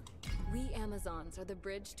 We Amazons are the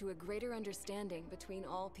bridge to a greater understanding between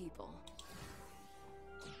all people.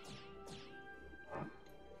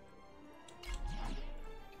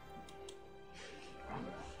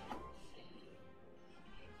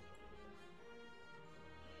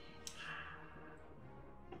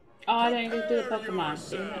 Oh, I didn't get to do the Prepare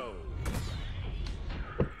Pokemon. Damn it. yourselves.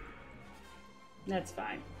 That's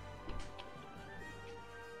fine.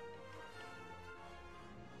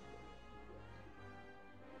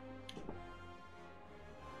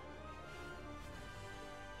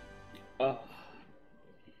 Oh.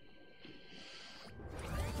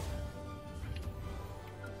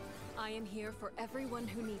 I am here for everyone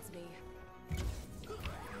who needs me.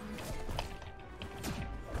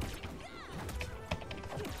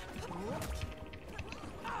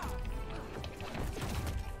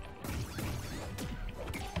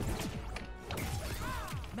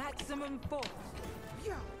 Maximum force.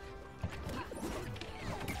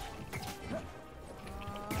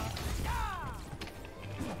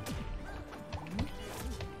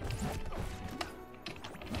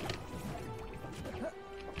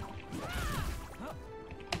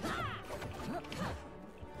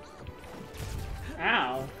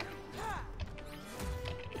 Ow.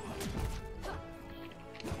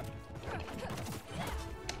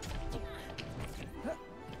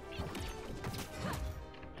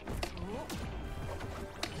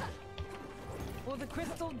 Or the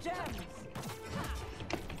crystal gems.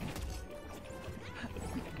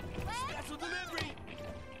 Special delivery.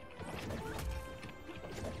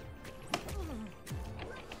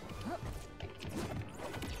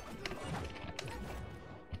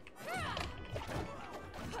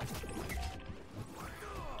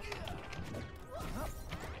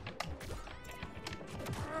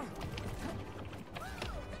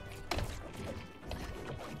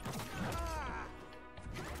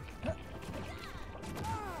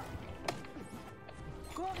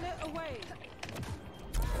 Gauntlet away.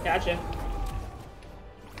 Gotcha.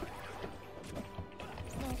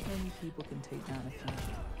 Not many people can take down a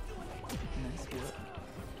fusion. Nice work.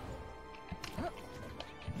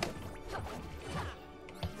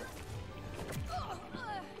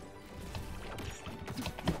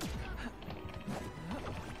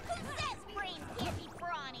 Who says brains can't be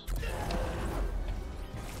brawny?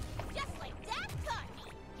 Just like Dad taught me!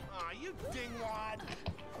 Aw, you dingwad.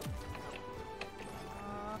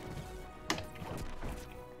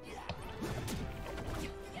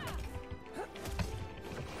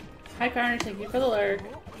 Hi, Carnage. Thank you for the lurk.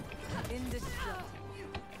 Indestructible.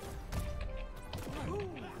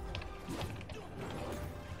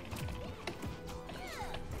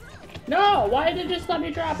 No! Why did it just let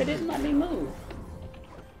me drop? It didn't let me move.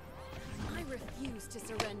 I refuse to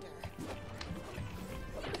surrender.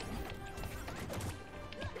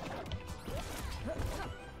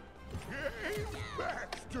 Game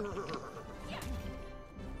Master!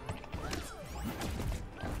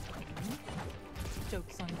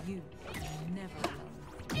 Joke's on you. Never alone.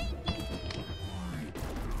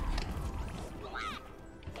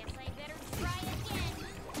 Guess I better try again.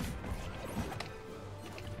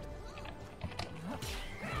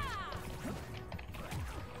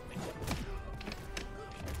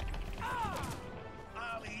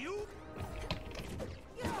 Alley-oop!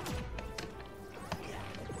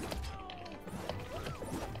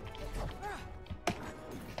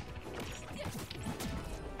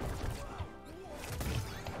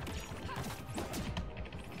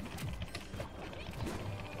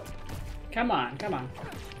 Come on, come on.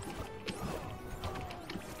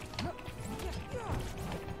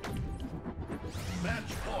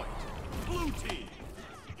 Match point. Blue team.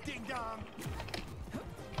 Ding dong.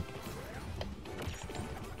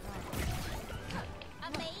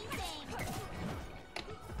 Amazing. Gotta go.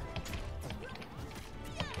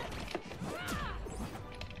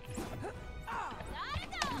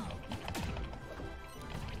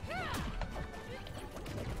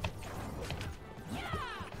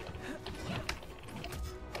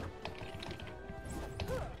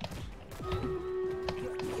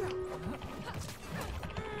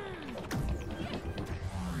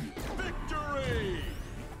 Victory!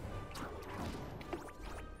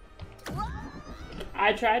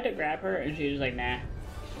 I tried to grab her and she was like, nah.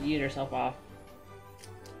 She eat herself off.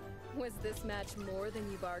 Was this match more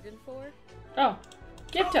than you bargained for? Oh,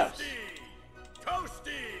 gift toast. Toasty!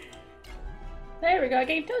 Toasty! There we go, I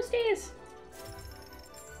gave toasties.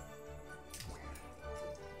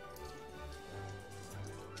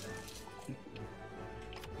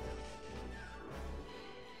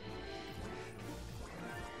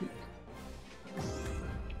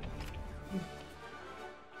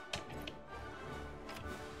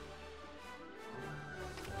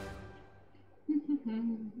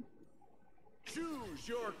 Choose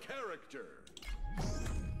your character.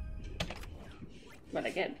 What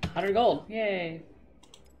I get? 100 gold. Yay.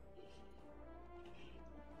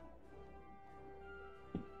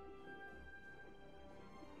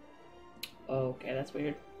 Okay, that's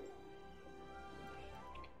weird.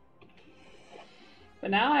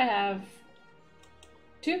 But now I have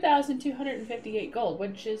 2,258 gold,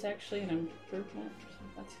 which is actually an improvement.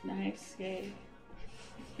 That's nice. Yay.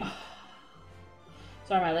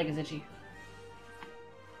 Sorry, my leg is itchy.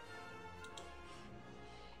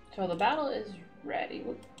 So the battle is ready.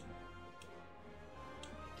 Whoop.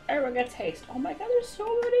 Everyone gets haste. Oh my god, there's so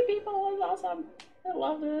many people. That's awesome. I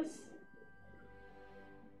love this.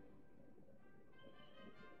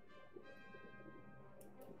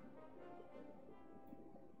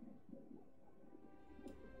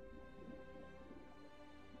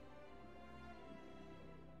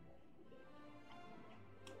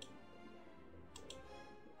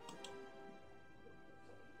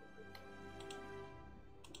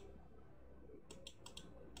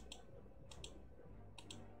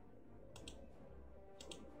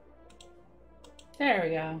 There we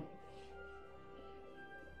go.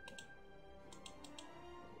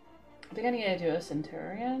 I think I need to do a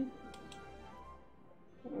Centurion.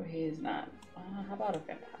 Oh, he's not. How about a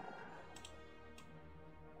Vampire?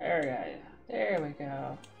 There we go. There we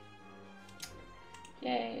go.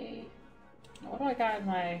 Yay. Now, what do I got in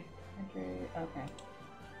my entry? Okay.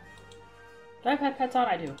 Do I have pets on?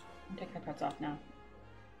 I do. I'll take my pets off now.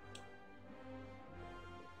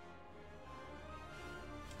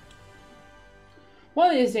 One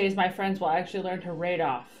of these days, my friends will actually learn to raid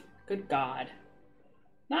off. Good God.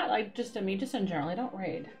 Not like just to me, just in general. I don't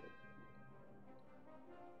raid.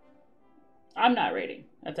 I'm not raiding.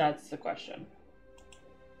 That's the question.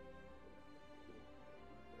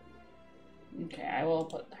 Okay, I will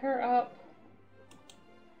put her up.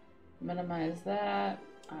 Minimize that.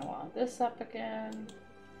 I want this up again.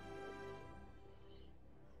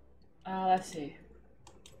 Let's see.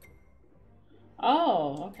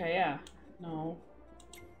 Oh, okay, yeah. No.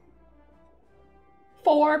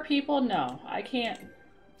 4 people? No, I can't.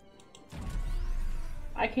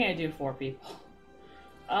 I can't do 4 people.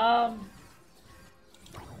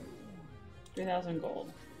 3,000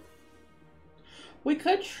 gold. We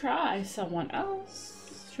could try someone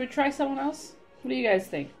else. Should we try someone else? What do you guys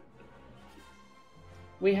think?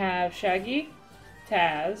 We have Shaggy,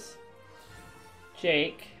 Taz,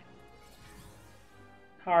 Jake,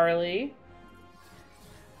 Harley,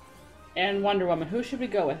 and Wonder Woman. Who should we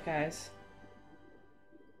go with, guys?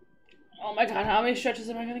 Oh my god, how many stretches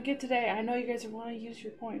am I gonna get today? I know you guys want to use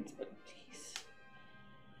your points, but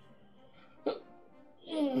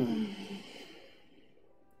jeez.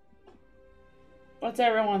 What's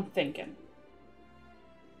everyone thinking?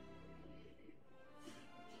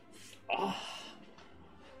 Oh.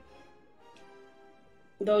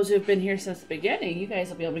 Those who've been here since the beginning, you guys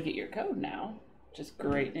will be able to get your code now, which is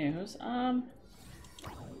great news.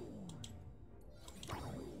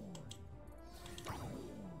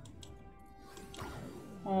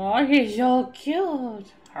 Oh, he's so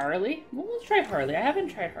cute. Harley? Well, let's try Harley. I haven't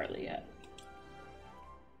tried Harley yet.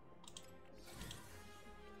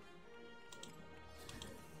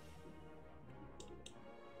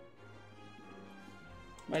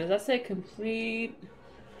 Why does that say complete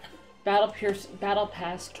Battle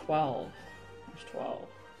Pass 12? There's 12.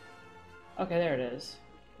 Okay, there it is.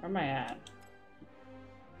 Where am I at?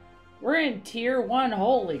 We're in tier 1.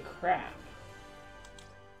 Holy crap.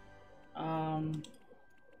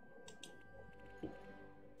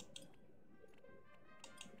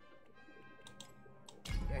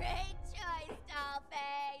 Great choice,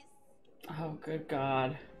 Dollface. Oh, good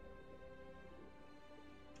God.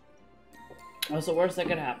 What's the worst that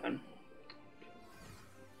could happen?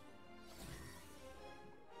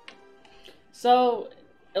 So,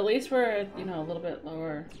 at least we're at, you know, a little bit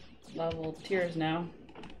lower level tiers now.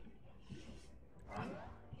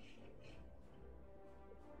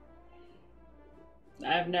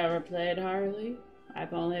 I've never played Harley.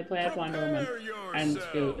 I've only played Wonder Woman. And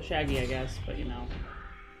Shaggy, I guess, but you know.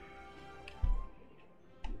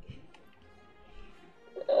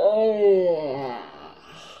 Oh.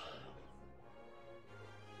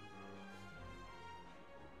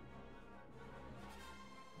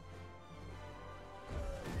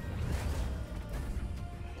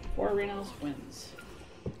 Four Reynolds wins.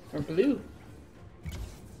 Or blue.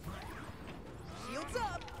 Shields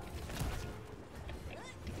up.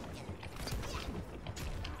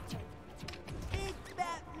 Big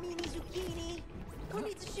fat mini zucchini. Who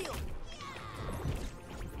needs a shield?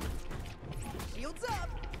 Shields up.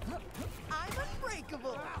 I'm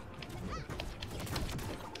unbreakable.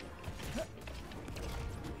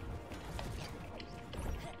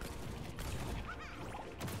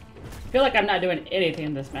 I feel like I'm not doing anything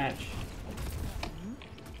in this match.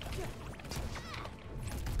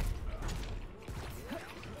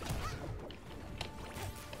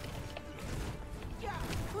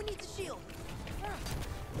 Who needs a shield?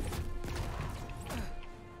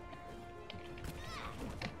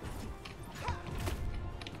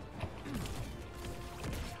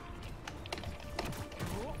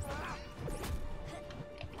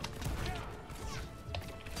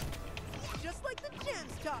 Just like the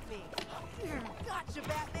gems taught me. Gotcha,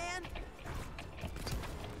 Batman.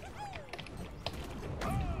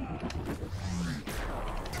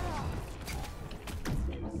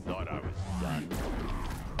 Thought I was done.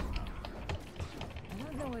 I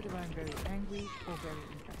don't know whether I'm very angry or very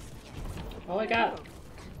impressed. Oh, I got.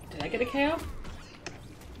 Did I get a KO?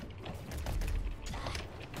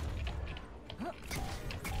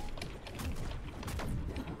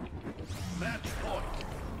 Match point.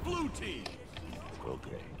 Blue team.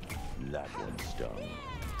 Okay, that one stung.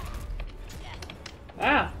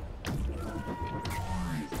 Ah!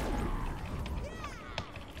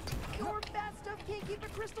 Your fat stuff can't keep a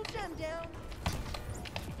crystal gem down.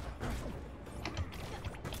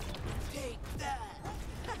 Take that.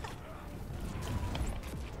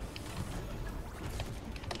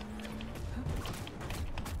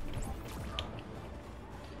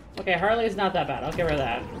 Okay, Harley's not that bad. I'll give her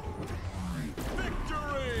that.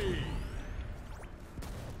 Victory!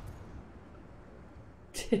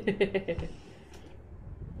 I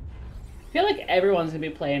feel like everyone's gonna be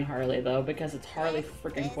playing Harley though, because it's Harley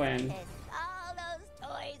freaking Quinn. All those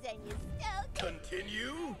toys and you still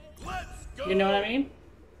Continue. Let's go. You know what I mean?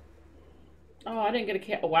 Oh, I didn't get a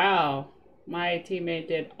KO. Wow. My teammate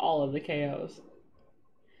did all of the KOs.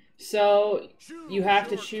 So, you have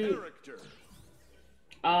to shoot.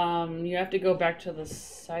 You have to go back to the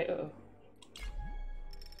site.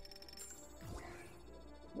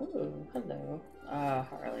 Ooh, hello.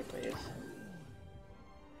 Harley, please.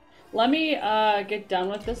 Let me get done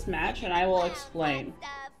with this match and I will explain.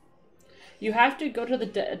 You have to go to the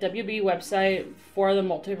WB website for the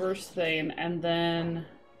multiverse thing and then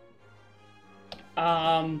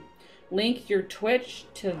link your Twitch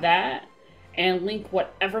to that and link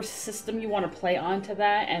whatever system you want to play onto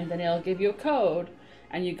that, and then it'll give you a code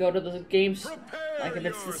and you go to the games, like if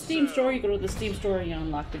it's the Steam store, you go to the Steam store and you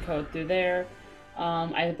unlock the code through there.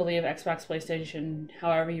 I believe Xbox, PlayStation,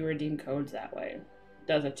 however you redeem codes that way,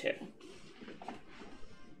 does it too.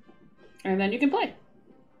 And then you can play.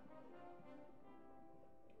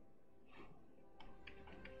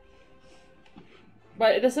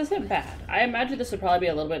 But this isn't bad. I imagine this would probably be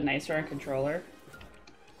a little bit nicer on controller.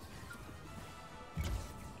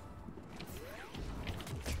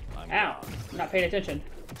 Ow! I'm not paying attention.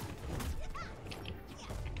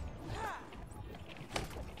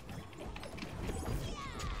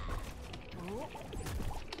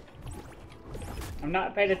 I'm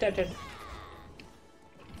not paying attention.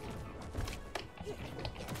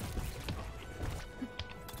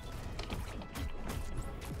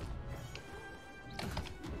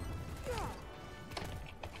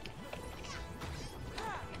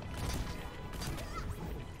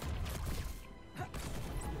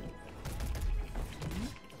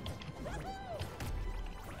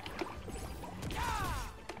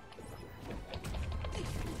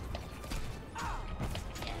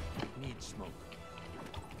 Need smoke.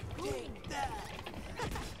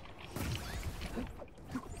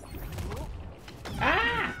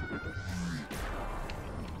 Ah!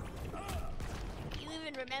 You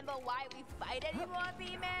even remember why we fight anymore,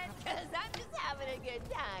 B-Man? Cause I'm just having a good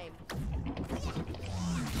time.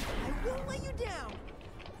 I won't let you down.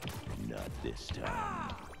 Not this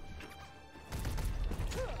time.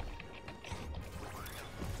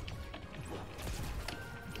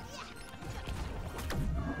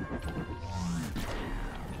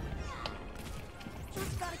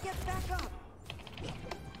 Just gotta get back up.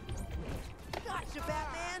 Gotcha,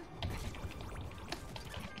 Batman.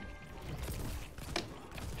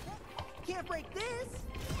 Can't break this.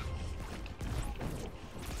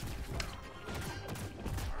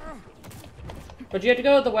 But you have to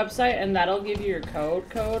go to the website and that'll give you your code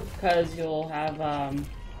because you'll have,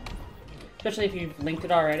 especially if you've linked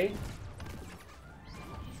it already.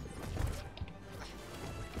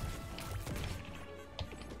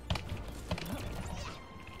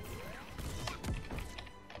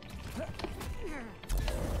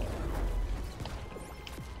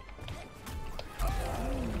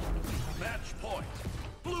 Match point.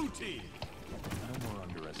 Blue team. No more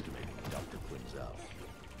underestimating Dr. Quinzel.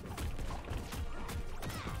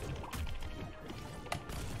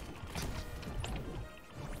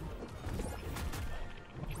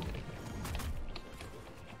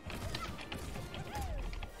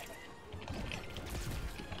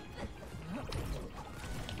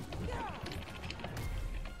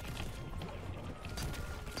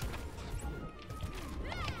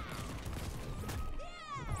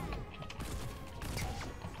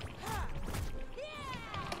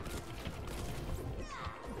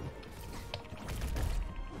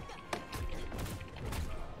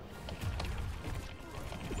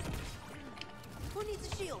 Who needs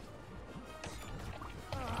a shield?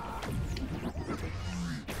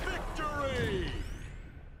 Victory!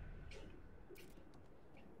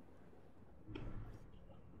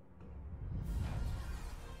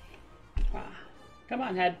 Ah, come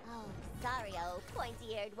on, head. Oh, sorry, old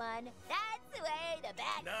pointy-eared one. That's the way to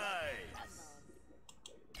bat. Nice.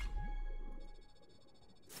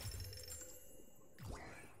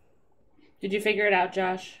 Did you figure it out,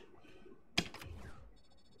 Josh?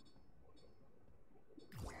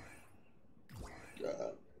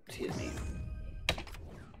 Excuse me.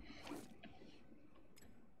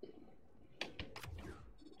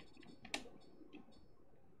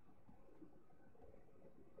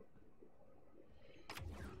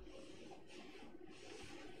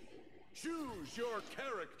 Choose your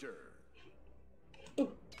character.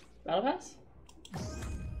 Ooh, battle pass?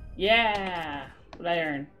 Yeah! What did I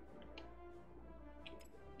earn?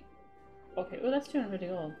 Okay, oh, that's 250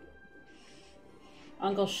 gold.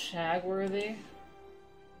 Uncle Shagworthy.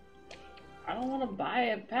 I don't want to buy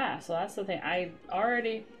a pass, so that's the thing. I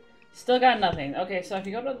already still got nothing. Okay, so if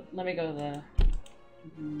you go to, let me go to the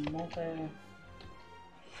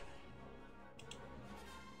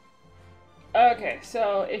Okay,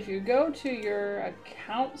 so if you go to your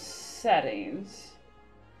account settings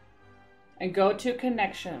and go to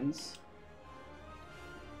connections,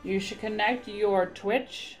 you should connect your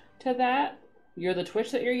Twitch to that. You're the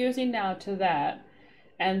Twitch that you're using now to that.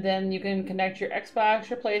 And then you can connect your Xbox,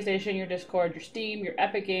 your PlayStation, your Discord, your Steam, your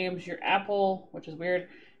Epic Games, your Apple, which is weird,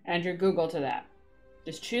 and your Google to that.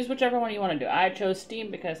 Just choose whichever one you want to do. I chose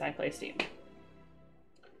Steam because I play Steam.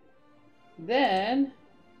 Then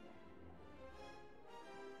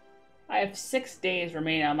I have 6 days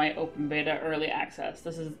remaining on my open beta early access.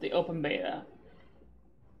 This is the open beta.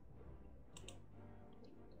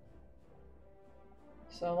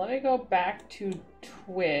 So let me go back to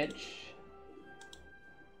Twitch.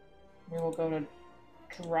 We will go to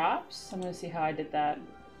drops. I'm going to see how I did that.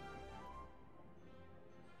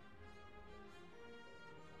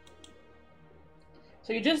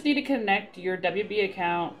 So you just need to connect your WB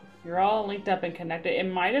account You're all linked up and connected. It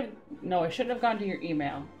might have... No, it shouldn't have gone to your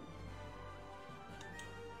email.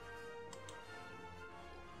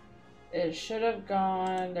 It should have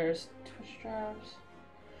gone... There's Twitch drops.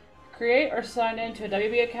 Create or sign in to a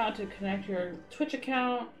WB account to connect your Twitch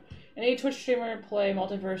account. Any Twitch streamer play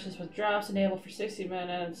MultiVersus with drops. Enable for 60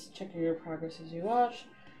 minutes. Check your progress as you watch.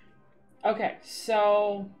 Okay,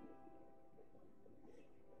 so...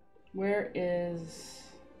 Where is...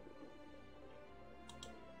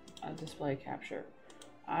 a display capture?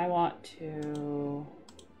 I want to...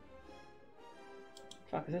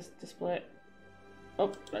 Fuck, is this display?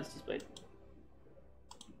 Oh, that's display.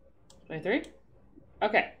 Display 3?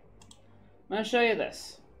 Okay. I'm gonna show you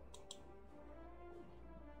this.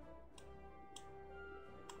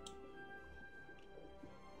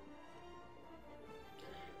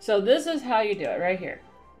 So this is how you do it right here.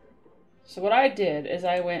 So what I did is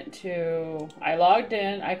I logged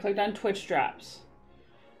in, I clicked on Twitch drops.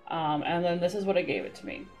 And then this is what it gave it to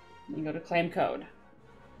me. You go to claim code.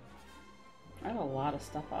 I have a lot of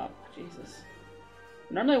stuff up. Jesus.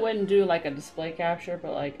 Normally I wouldn't do like a display capture,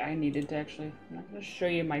 but like I needed to actually... I'm not going to show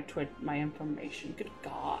you my information. Good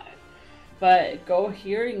God. But go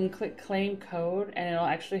here, you can click claim code, and it'll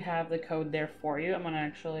actually have the code there for you. I'm going to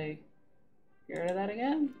actually get rid of that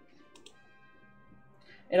again.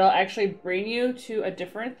 It'll actually bring you to a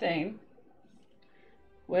different thing,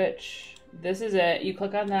 which... This is it. You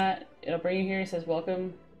click on that. It'll bring you here. It says,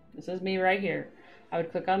 welcome. This is me right here. I would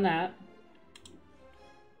click on that.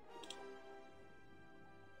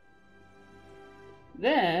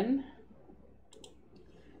 Then,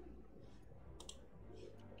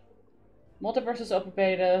 MultiVersus Open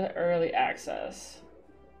Beta Early Access.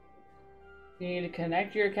 You need to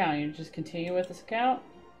connect your account. You just continue with this account.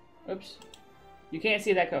 Oops. You can't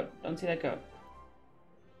see that code. Don't see that code.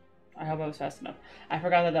 I hope I was fast enough. I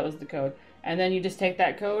forgot that that was the code. And then you just take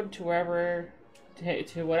that code to wherever,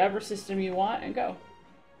 to whatever system you want and go.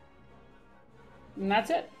 And that's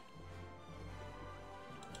it.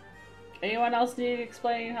 Anyone else need to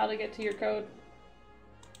explain how to get to your code?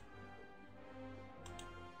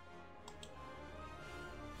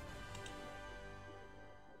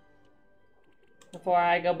 Before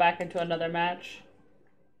I go back into another match?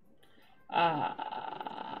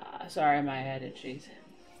 Sorry, my head itches.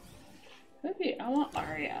 Maybe I want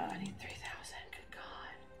Arya. I need 3,000. Good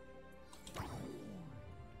God.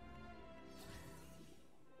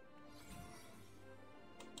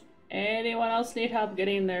 Anyone else need help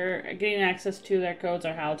getting access to their codes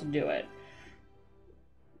or how to do it?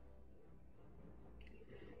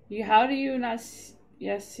 How do you not?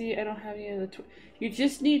 Yes, see, I don't have any of the. You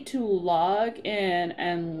just need to log in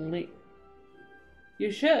and you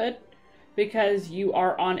should. Because you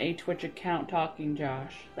are on a Twitch account talking,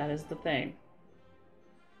 Josh. That is the thing.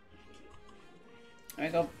 Let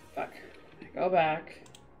me go, fuck. Go back.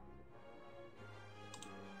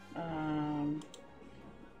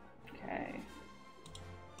 Okay.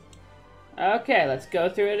 Okay, let's go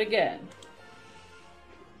through it again.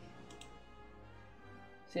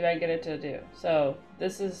 See if I can get it to do. So,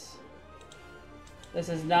 this is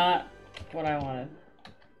not what I wanted.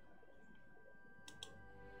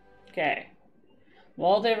 Okay.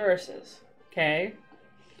 MultiVersus. Okay.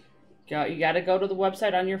 You gotta go to the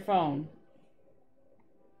website on your phone.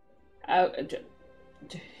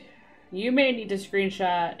 You may need to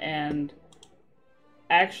screenshot and...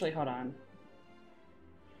 Actually, hold on.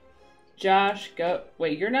 Josh, go...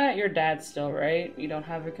 Wait, you're not at your dad's still, right? You don't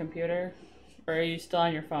have a computer? Or are you still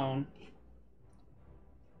on your phone?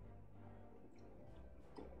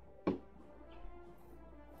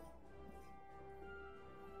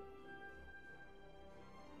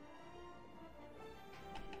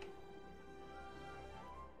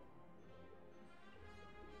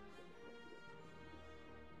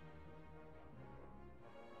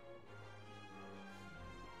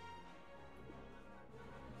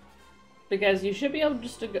 Because you should be able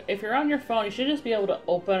just to go, if you're on your phone, you should just be able to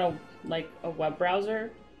open a web browser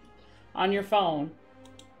on your phone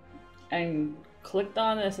and click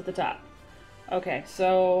on this at the top. Okay,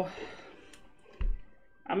 so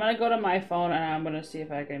I'm gonna go to my phone and I'm gonna see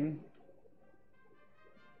if I can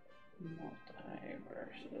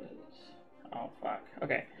MultiVersus. Oh fuck.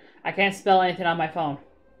 Okay, I can't spell anything on my phone.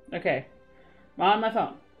 Okay, I'm on my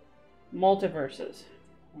phone. MultiVersus.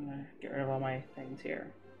 I'm gonna get rid of all my things here.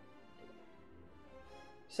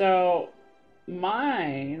 So,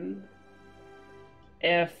 mine,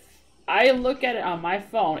 if I look at it on my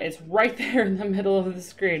phone, it's right there in the middle of the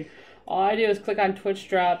screen. All I do is click on Twitch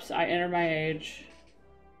drops, I enter my age.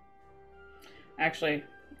 Actually,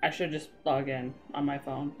 I should just log in on my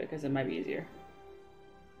phone because it might be easier.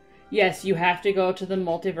 Yes, you have to go to the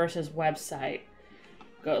MultiVersus website.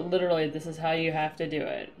 Go, literally, this is how you have to do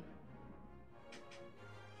it.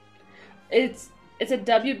 It's a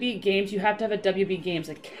WB Games. You have to have a WB Games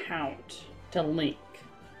account to link.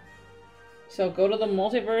 So go to the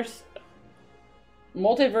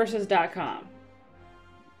multiversus.com.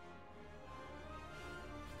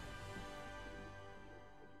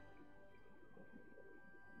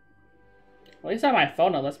 At least on my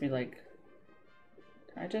phone, it lets me, like...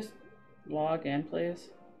 Can I just log in, please?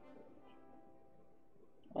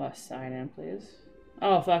 Oh, sign in, please.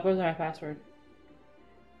 Oh, fuck, what was my password?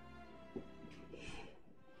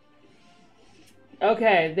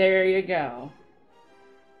 Okay, there you go.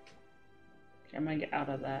 Okay, I'm gonna get out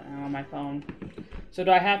of that. I'm on my phone. So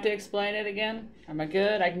do I have to explain it again? Am I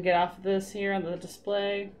good? I can get off of this here on the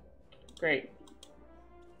display. Great.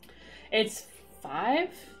 It's 5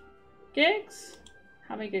 gigs?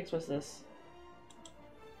 How many gigs was this?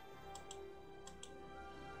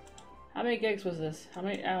 How many gigs was this? How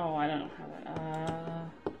many? Oh, I don't have it.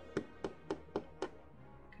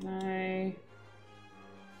 Can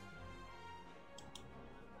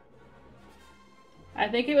I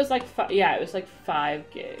think it was like yeah, it was like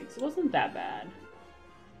 5 gigs. It wasn't that bad.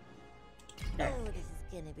 Oh, this is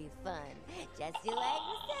gonna be fun. Just you like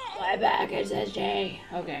you said. My back is SJ.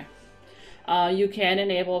 Okay. You can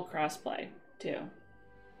enable crossplay too.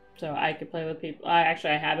 So I could play with people. I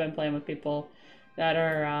have been playing with people that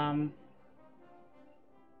are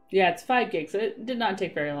yeah, it's 5 gigs. It did not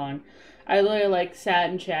take very long. I literally like sat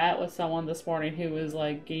and chat with someone this morning who was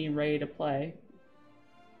like getting ready to play.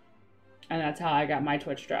 And that's how I got my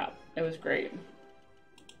Twitch drop. It was great.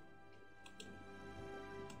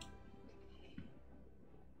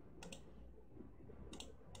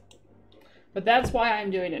 But that's why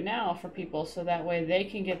I'm doing it now for people, so that way they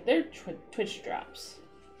can get their Twitch drops.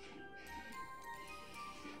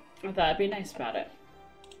 I thought it'd be nice about it.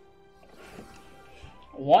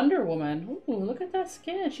 Wonder Woman. Ooh, look at that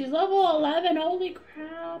skin. She's level 11. Holy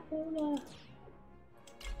crap. Hold on.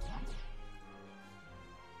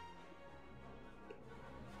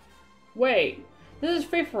 Wait. This is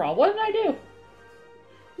free for all. What did I do?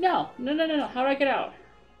 No. No. How do I get out?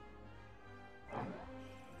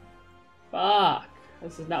 Fuck.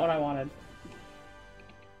 This is not what I wanted.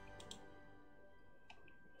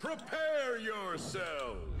 Prepare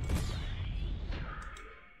yourselves.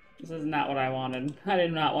 This is not what I wanted. I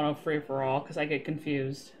did not want a free-for-all because I get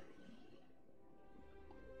confused.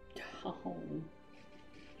 Oh.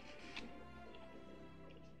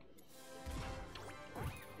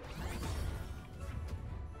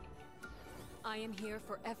 I am here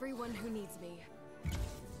for everyone who needs me.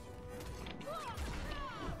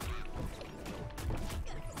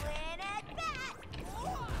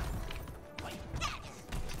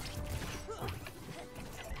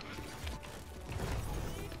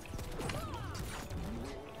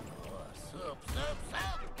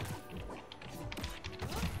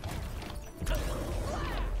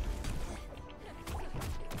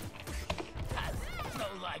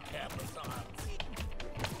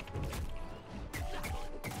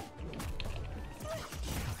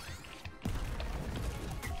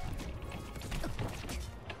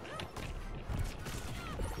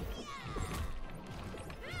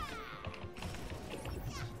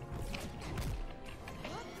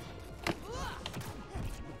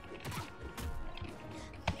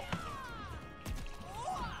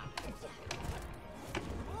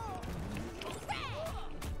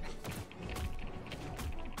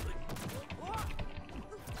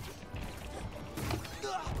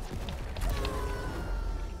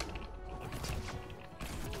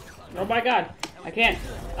 Oh my god, I can't.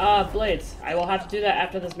 Blades. I will have to do that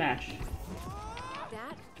after this match.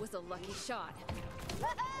 That was a lucky shot.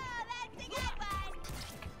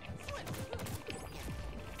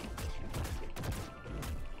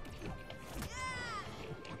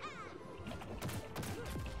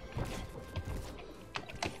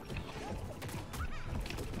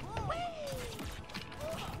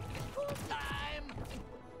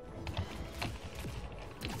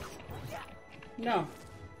 No.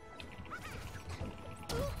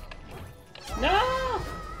 No!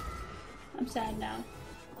 I'm sad now.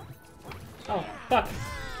 Oh, fuck.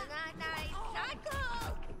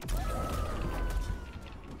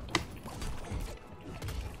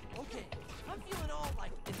 Okay, I'm feeling all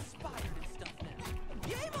like inspired and stuff now.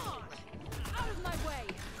 Game on! Out of my way!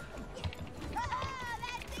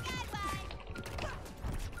 That's the good one!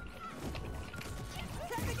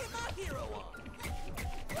 Time to get my hero on!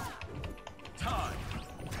 Time.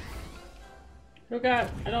 Oh god,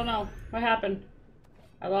 I don't know. What happened?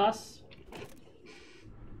 I lost?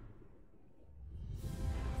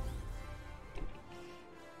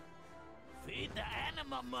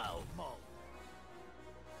 my mouth, Mo.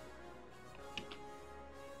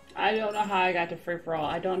 I don't know how I got to free for all.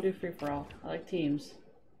 I don't do free for all. I like teams.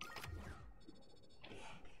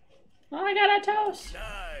 Oh, I got a toast.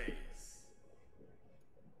 Nice.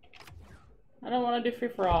 I don't want to do free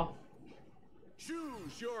for all.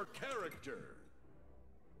 Choose your character.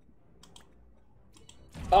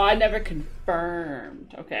 Oh, I never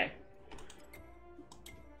confirmed. Okay.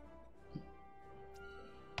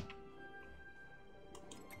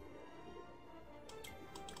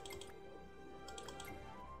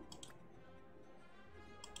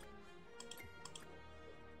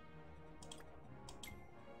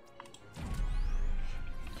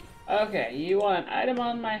 Okay, you want an item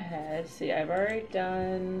on my head. See, I've already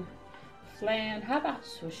done flan. How about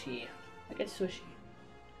sushi? I get sushi.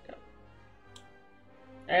 Go.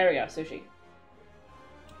 There we go, sushi.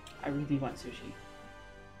 I really want sushi.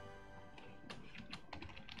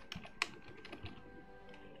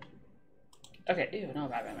 Okay, ew, no,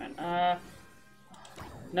 Batman.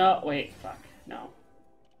 No, wait, fuck, no.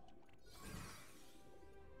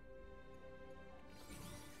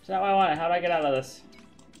 It's not what I wanted. How do I get out of this?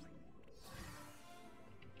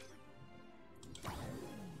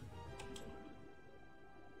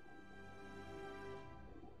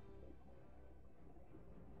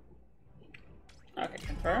 Okay,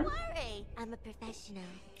 confirm. Don't worry, I'm a professional.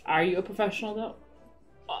 Are you a professional though?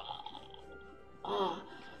 Oh,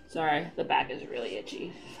 sorry, the back is really itchy.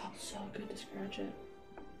 It felt so good to scratch it.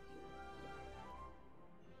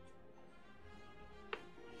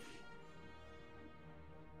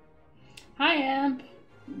 Hi, Amp.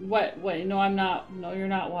 What? Wait, no, I'm not. No, you're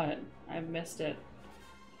not what? I've missed it.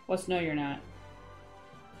 What's no, you're not?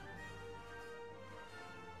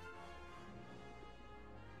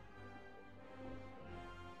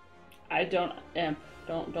 I don't, Imp.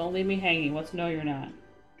 Don't leave me hanging. What's no, you're not?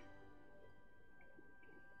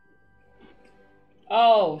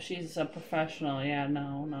 Oh, she's a professional. Yeah,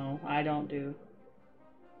 no, I don't do.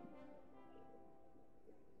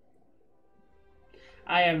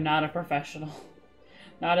 I am not a professional.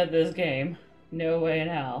 Not at this game. No way in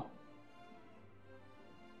hell.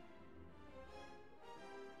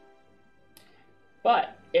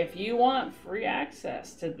 But if you want free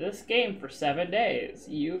access to this game for 7 days,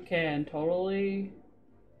 you can totally...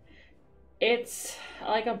 It's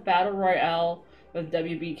like a battle royale with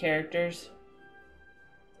WB characters.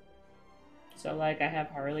 So like I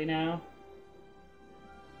have Harley now.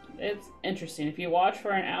 It's interesting. If you watch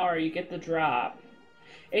for an hour, you get the drop.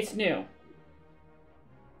 It's new.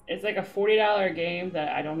 It's like a $40 game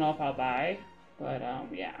that I don't know if I'll buy. But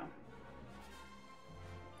yeah.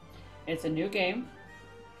 It's a new game.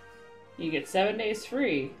 You get 7 days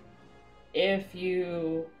free if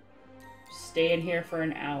you stay in here for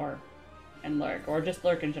an hour and lurk, or just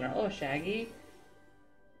lurk in general. Oh, Shaggy.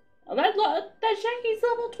 Oh, that Shaggy's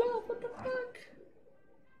level 12. What the fuck?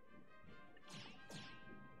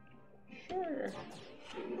 Sure.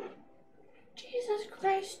 Jesus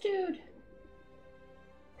Christ, dude.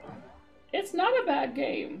 It's not a bad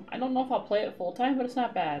game. I don't know if I'll play it full time, but it's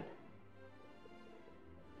not bad.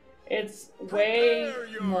 It's way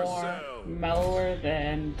more mellower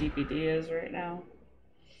than DPD is right now.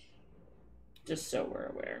 Just so we're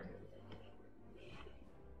aware.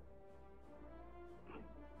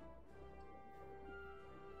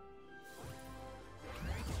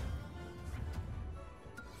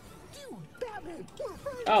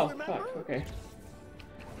 Oh, fuck, okay.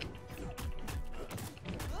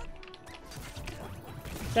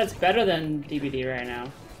 That's better than DBD right now.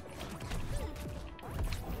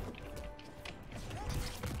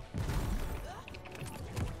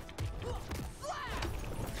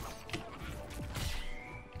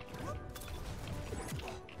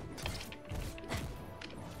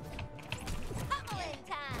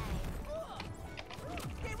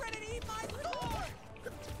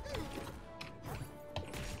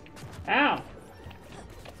 Ow!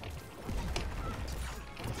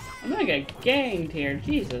 I'm gonna get ganged here,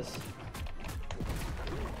 Jesus.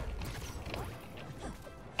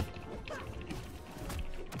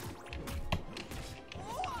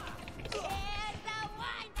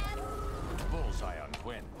 Bullseye on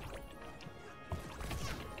Quinn.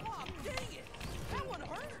 Oh, dang it! That one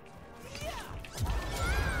hurt! Yeah!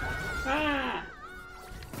 Ah!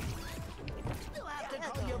 You'll have to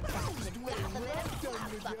call your bucket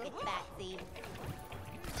backseat.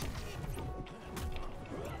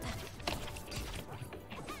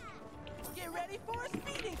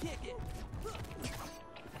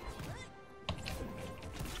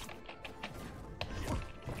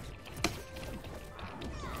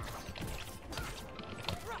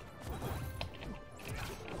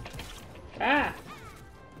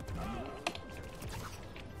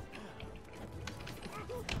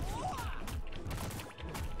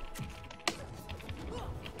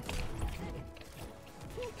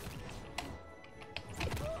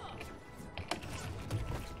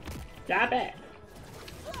 Stop it.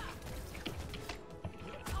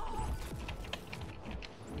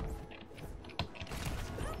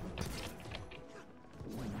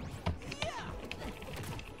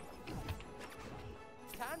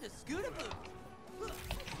 Time to scoot a boot.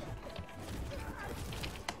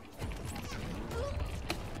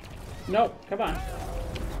 Nope, come on.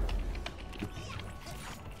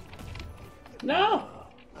 No!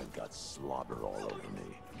 I've got slobber all over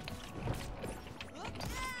me.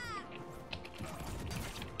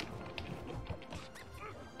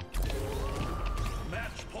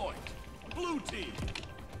 Match point. Blue team.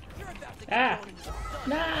 You're about to get Ah! thrown into the sun.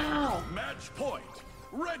 No! Match point.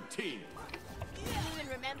 Red team. Do you even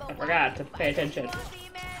remember I why forgot we to pay fight attention. anymore,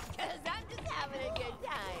 B-Man? 'Cause I'm just having a good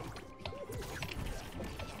time.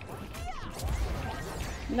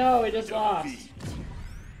 No, we just lost. Defeat.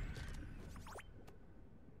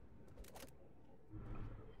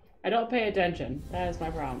 I don't pay attention. That is my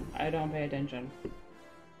problem. I don't pay attention.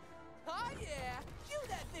 Oh yeah! Cue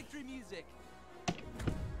that victory music.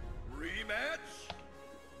 Rematch.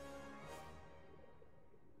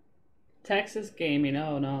 Texas gaming,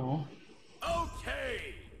 oh no.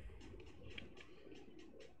 Okay.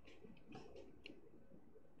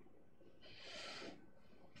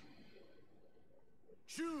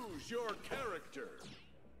 Choose your character.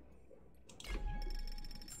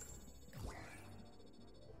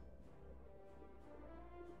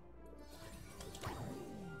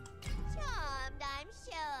 Charmed, I'm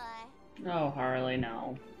sure. Oh, Harley,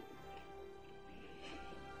 no.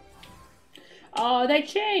 Oh, they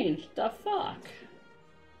changed! The fuck?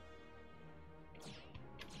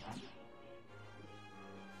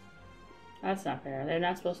 That's not fair. They're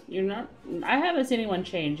not supposed to, you're not, I haven't seen anyone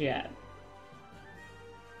change yet.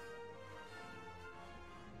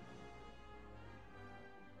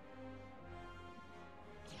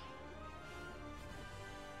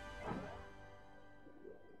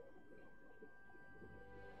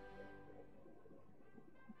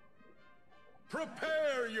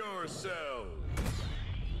 Prepare yourselves.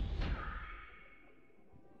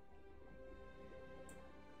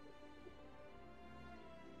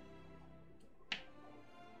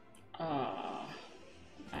 Oh,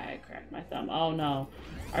 I cracked my thumb. Oh no.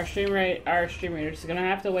 Our stream rate is gonna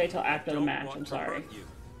have to wait till after the Don't match. want I'm to sorry. hurt you.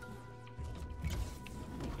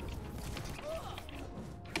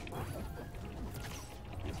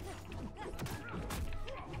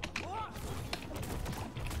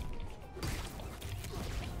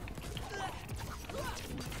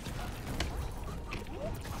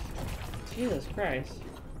 Jesus Christ.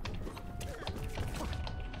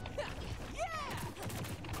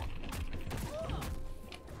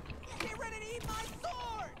 Get ready to eat my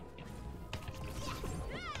sword.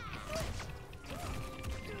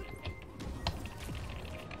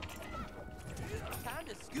 Time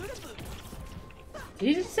to scoot a boot. Did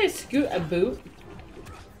he just say scoot a boot?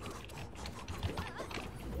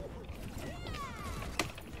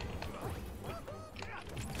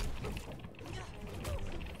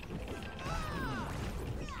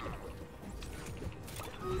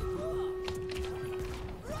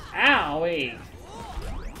 Owie.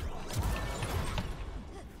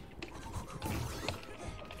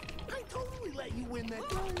 I totally let you win that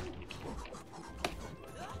game.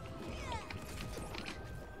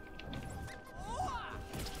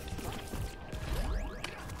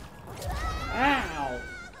 Ow.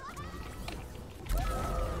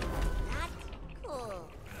 That's cool.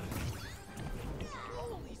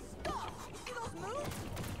 Holy stuff! You see those moves?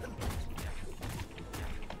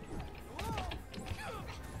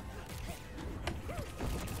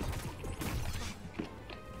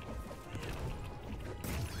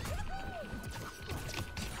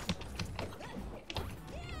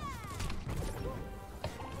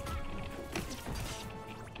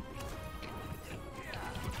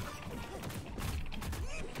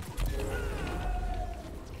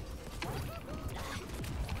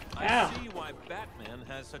 Ow. I see why Batman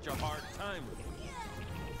has such a hard time with you.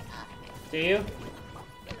 Do you?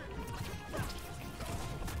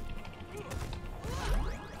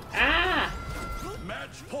 Ah!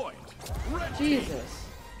 Match point. Red team. Jesus.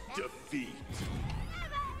 Defeat.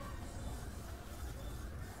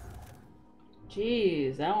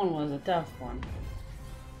 Jeez, that one was a tough one.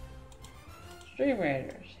 Stream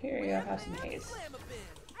Raiders, here you go, have some haste. Slam-a-bin.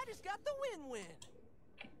 I just got the win-win.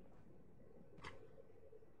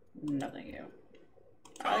 No, thank you.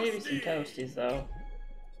 I'll give you some toasties, though.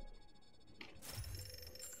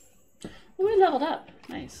 Ooh, we leveled up.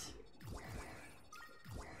 Nice.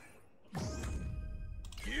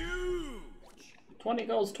 Huge. 20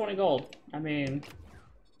 gold's 20 gold. I mean...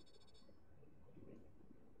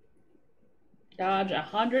 Dodge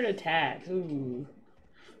 100 attacks. Ooh.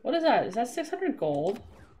 What is that? Is that 600 gold?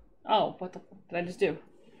 Oh, what the fuck did I just do?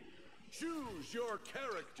 Choose your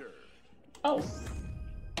character. Oh.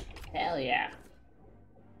 Hell yeah.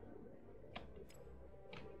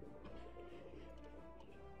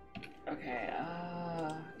 Okay,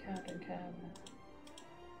 Captain.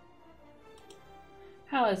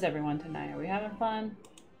 How is everyone tonight? Are we having fun?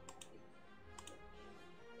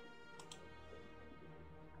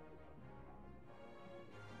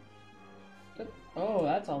 Oh,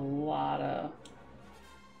 that's a lot of...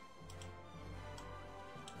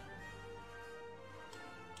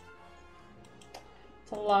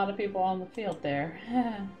 It's a lot of people on the field there.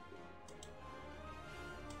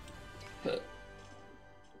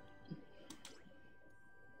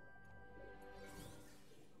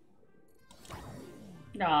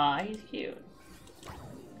 Aw, he's cute.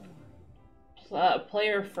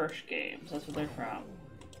 Player first games, that's what they're from.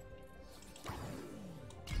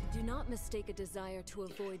 Do not mistake a desire to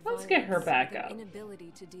avoid Let's get her back with an up.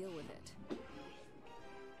 inability to deal with it.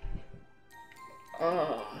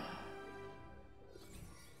 Oh.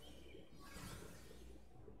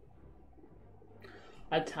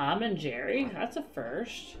 A Tom and Jerry? That's a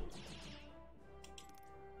first.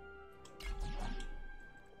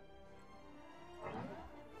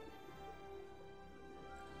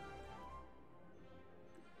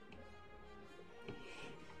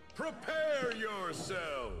 Prepare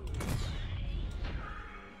yourselves.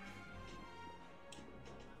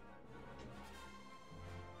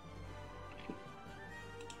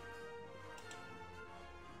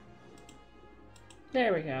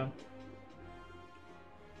 There we go.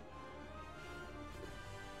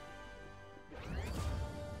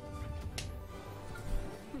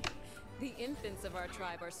 The infants of our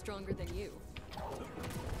tribe are stronger than you.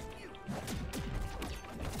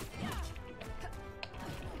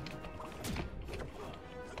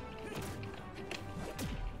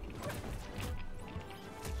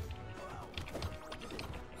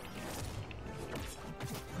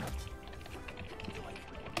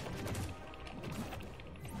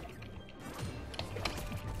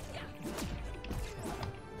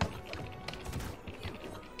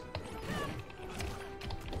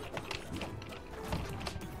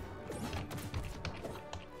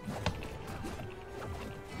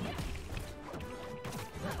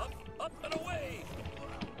 Up and away.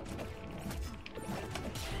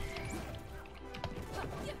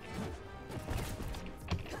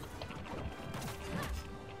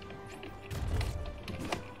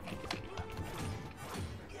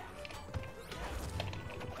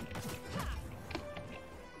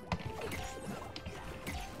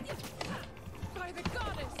 By the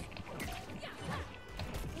goddess!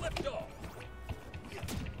 Lift off.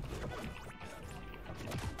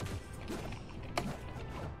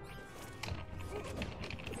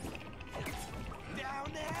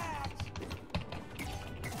 Down the hatch!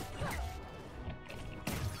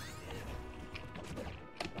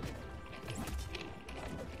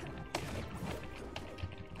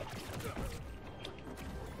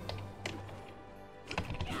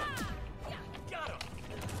 Got him.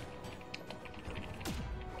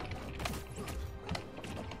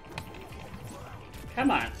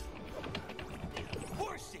 Come on.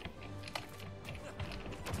 Horse it!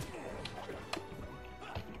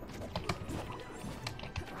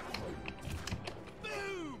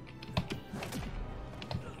 Boom!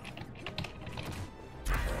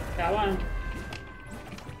 Got one.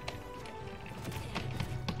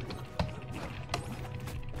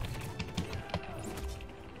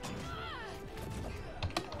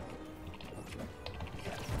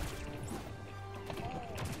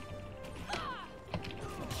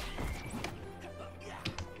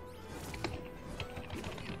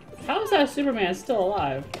 How is that Superman still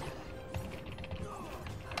alive?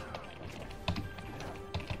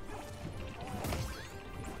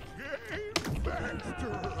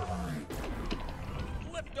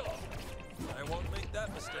 Lift off. I won't make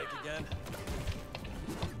that mistake again.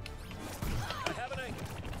 I have an angle.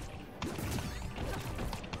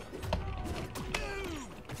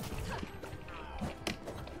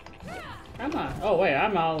 Come on. Oh wait,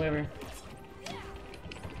 I'm all the way over.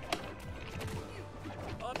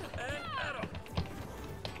 Up and at him.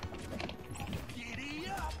 Giddy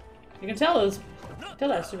up! You can tell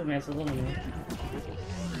that Superman's a little bit.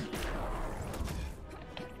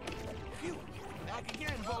 Phew! Back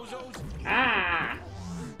again, bozos! Ah!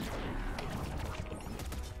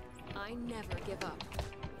 I never give up.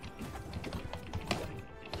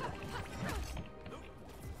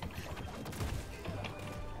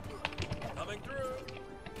 Coming through.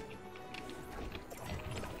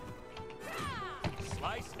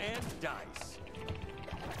 Slice and dice.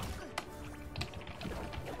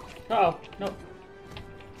 Uh-oh. Nope.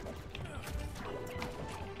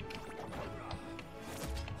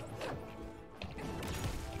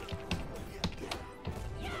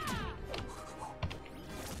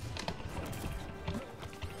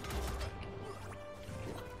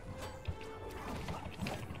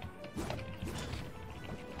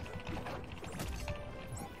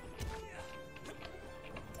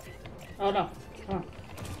 Oh no. Come on.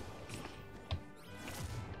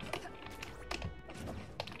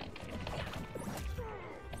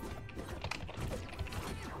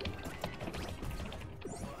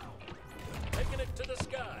 Taking it to the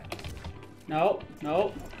sky. Nope.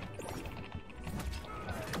 Nope.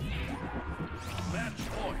 Match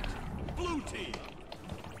point. Blue team.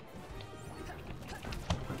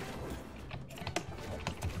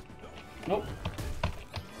 Nope.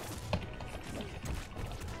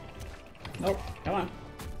 Nope. Come on.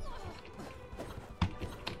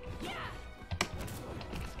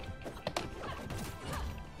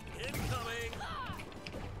 Incoming.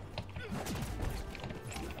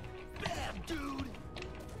 Bam, dude.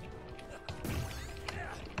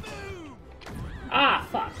 Boom. Ah,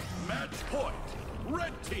 fuck. Match point.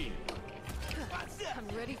 Red team.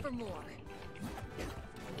 I'm ready for more.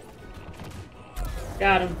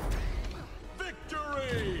 Got him.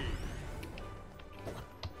 Victory.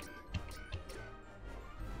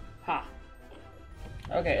 Ha.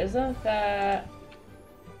 Okay, isn't that...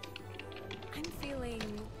 I'm feeling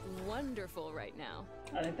wonderful right now.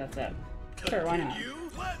 I think that's it. Sure, why not? Continue.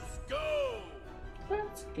 Let's go.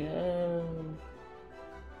 Let's go.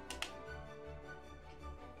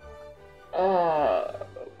 Oh,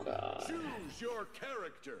 God. Choose your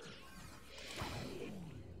character.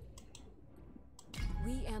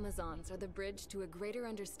 We Amazons are the bridge to a greater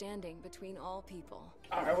understanding between all people.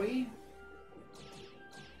 Are we?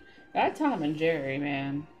 That Tom and Jerry,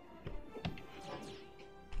 man.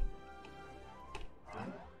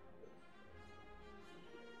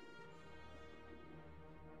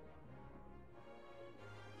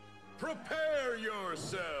 Prepare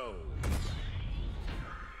yourselves.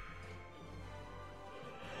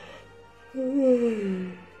 God,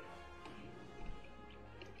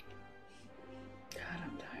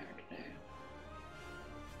 I'm tired today.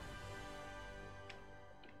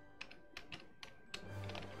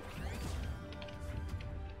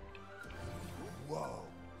 Whoa.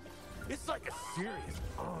 It's like a serious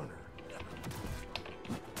honor.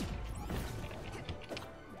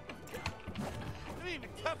 You're even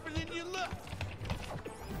tougher than you look.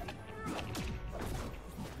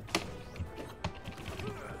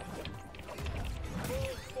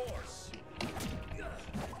 Full force.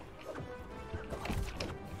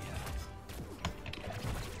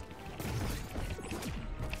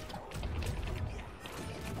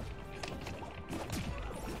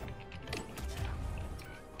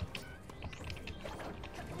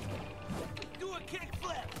 Do a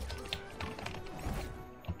kickflip.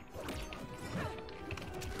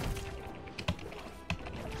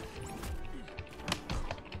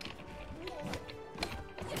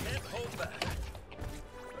 Can't hold back.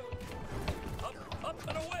 Up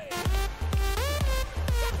and away.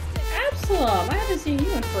 Absalom, I haven't seen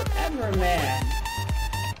you in forever, man.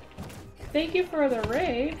 Thank you for the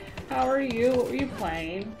raid. How are you? What were you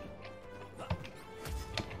playing?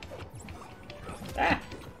 Ah.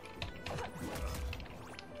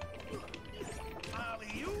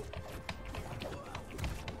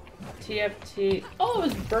 TFT. Oh, it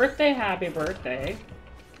was birthday. Happy birthday.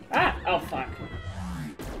 Ah. Oh, fuck.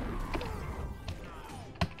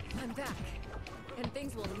 I'm back, and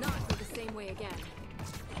things will not go the same way again.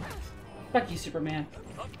 Fuck you, Superman.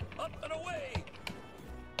 Up and away.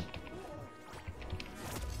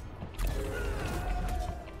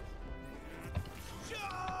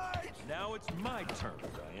 Now it's my turn,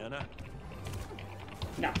 Diana.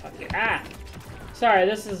 No, fuck you. Ah. Sorry,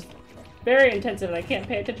 this is very intensive and I can't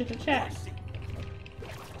pay attention to chat.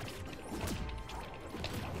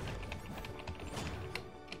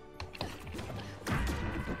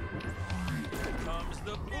 Here comes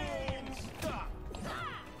the boom. Stop.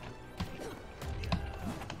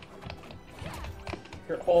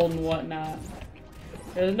 You're old and whatnot.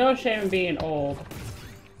 There's no shame in being old.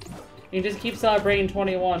 You just keep celebrating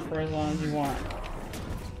 21 for as long as you want.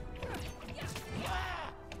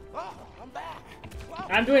 Oh, I'm back. Wow.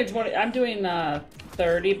 I'm doing 20. I'm doing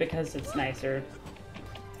 30 because it's nicer.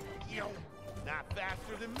 Yo, not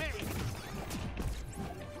faster than me.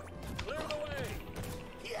 Clear the way.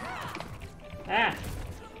 Ah.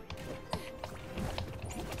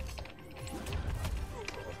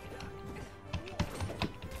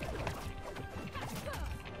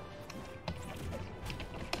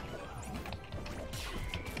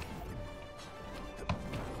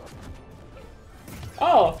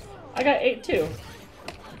 Oh, I got 8 too.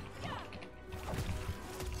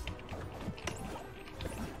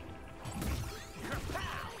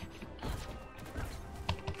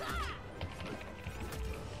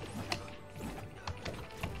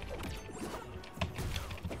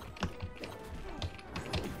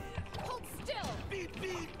 Hold still. Beep,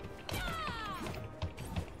 beep.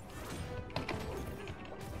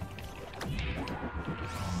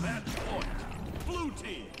 Match point. Blue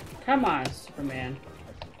team. Come on, Superman.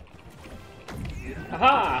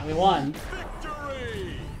 Aha! We won.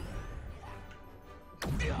 Victory.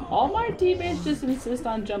 All my teammates just insist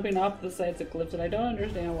on jumping off the sides of cliffs, and I don't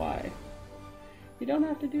understand why. You don't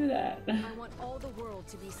have to do that. I want all the world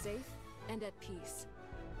to be safe and at peace.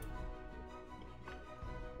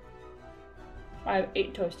 I have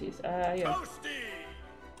 8 toasties. Yeah. Toasty.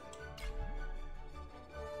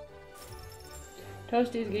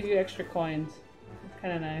 Toasties give you extra coins. It's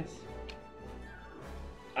kind of nice.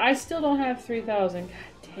 I still don't have 3,000. God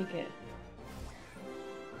dang it.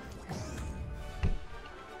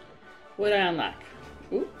 What did I unlock?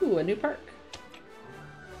 Ooh, a new perk.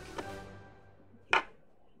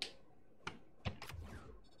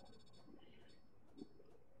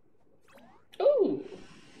 Ooh,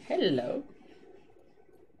 hello.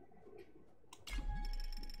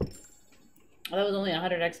 Oh, that was only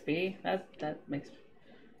 100 XP. That makes.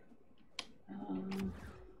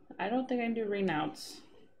 I don't think I can do renounce.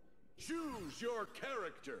 Choose your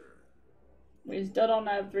character. We still don't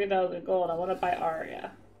have 3,000 gold. I want to buy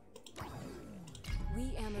Arya.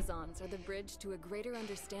 We Amazons are the bridge to a greater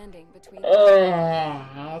understanding between.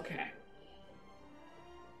 Okay.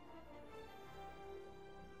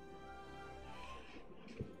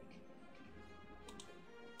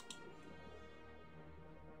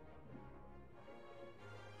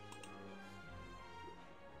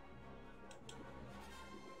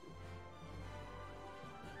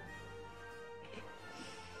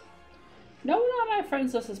 No one on my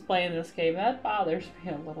friends list is playing this game. That bothers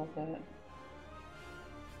me a little bit.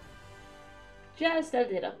 Just a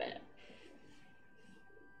little bit.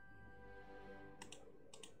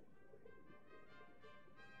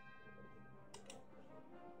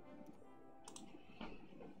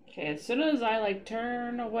 Okay, as soon as I like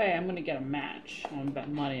turn away, I'm gonna get a match. I'm gonna bet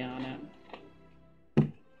money on it.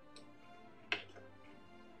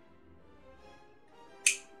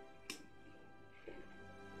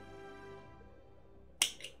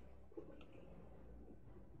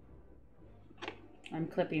 I'm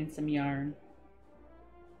clipping some yarn.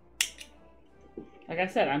 Like I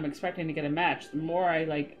said, I'm expecting to get a match. The more I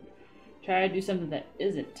like try to do something that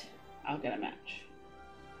isn't, I'll get a match.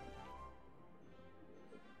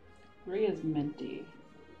 3 is minty.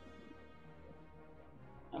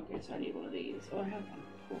 Okay, so I need one of these. Oh, I have one.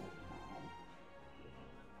 Cool.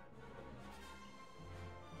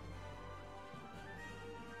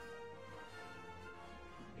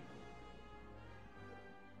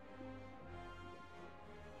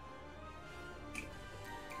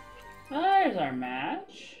 There's our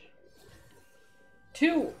match.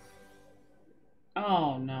 2.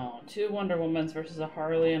 Oh no. 2 Wonder Womans versus a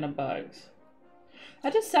Harley and a Bugs.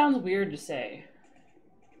 That just sounds weird to say.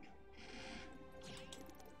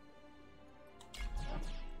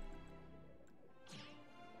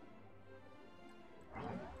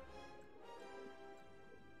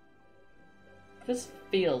 This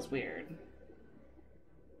feels weird.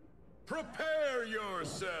 Prepare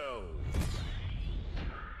yourselves.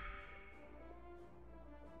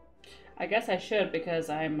 I guess I should because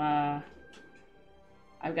I've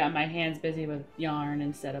got my hands busy with yarn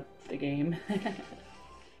instead of the game.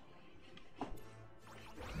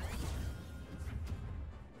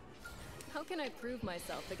 How can I prove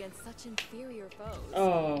myself against such inferior foes?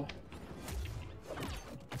 Oh.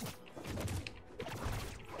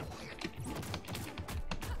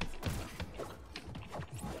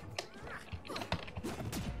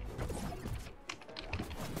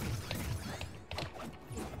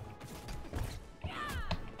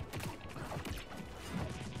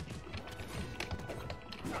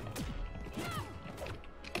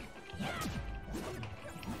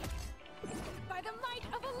 By the might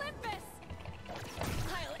of Olympus,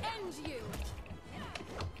 I'll end you.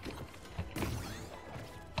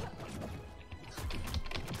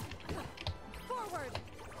 Forward.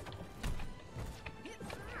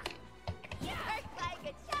 Works like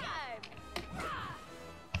a charm.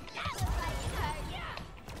 That looks like it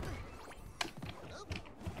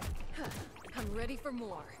hurt. I'm ready for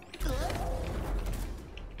more.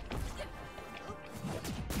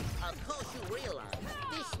 Of course you realize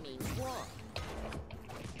this means war.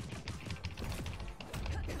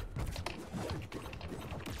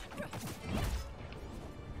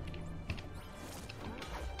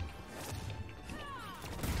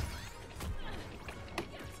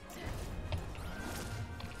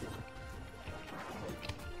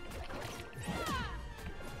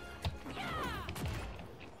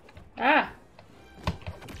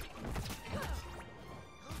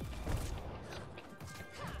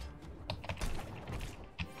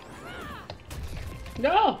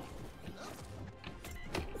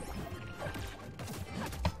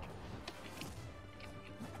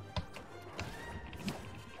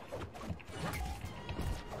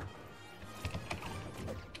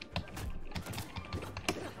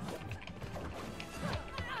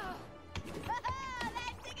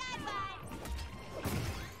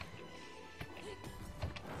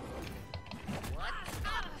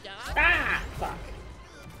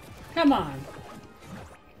 Come on.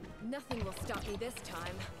 Nothing will stop me this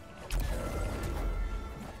time.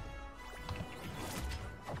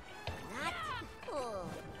 Not cool.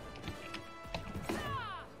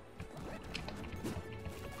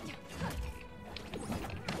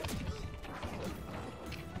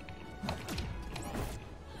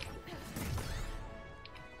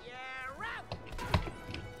 You're out.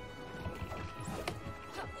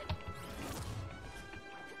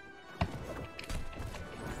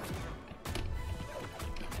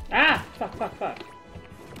 Ah! Fuck, fuck, fuck.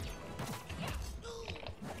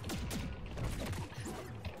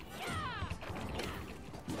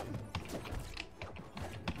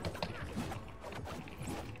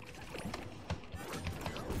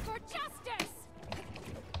 For justice!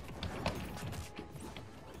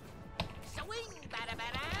 Swing, bada.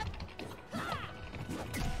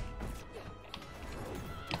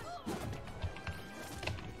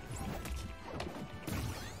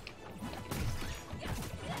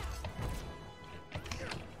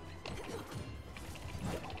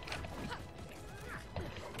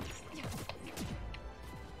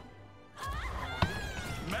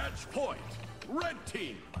 Match point. Red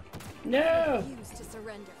team. No! Refuse to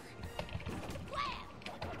surrender.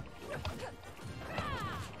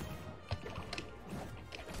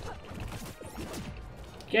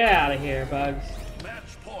 Get out of here, Bugs.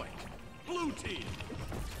 Match point. Blue team.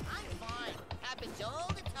 I'm fine. Happens all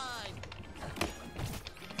the time.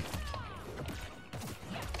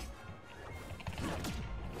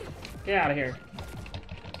 Get out of here.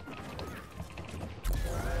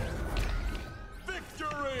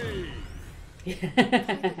 Victory.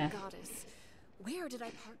 Private goddess, where did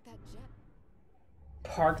I park that jet?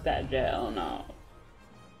 Park that jet. Oh no.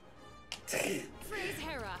 Freeze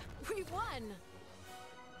Hera, we won!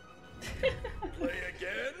 Play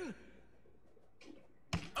again.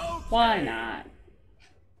 Okay. Why not?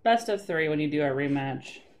 Best of 3 when you do a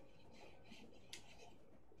rematch.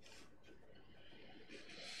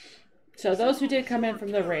 So those who did come in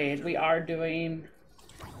from the raid, we are doing...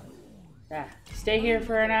 stay here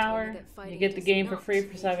for an hour, you get the game for free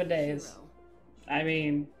for 7 days. I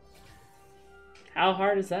mean, how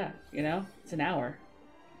hard is that, you know? It's an hour.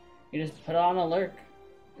 You just put on alert.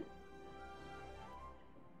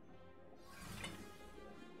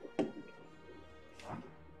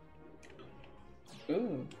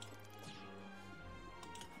 Ooh.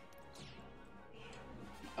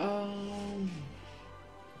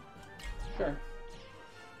 Sure.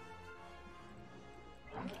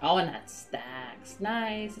 Oh, and that stacks.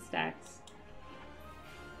 Nice, it stacks.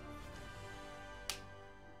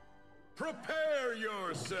 Prepare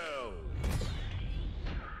yourselves.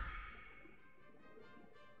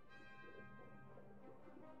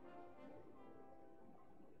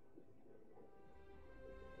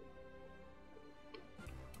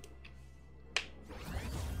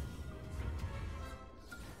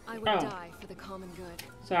 I would die for the common good.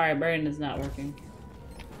 Sorry, brain is not working.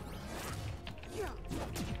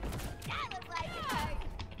 That looks like it hurt.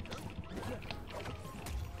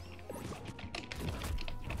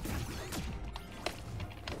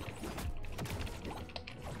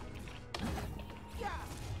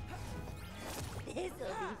 This'll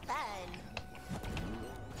be fun.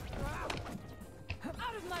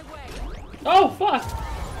 Out of my way! Oh, fuck!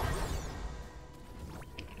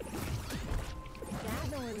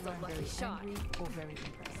 That was a lucky shot. Angry or very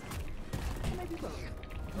impressed. Or maybe both.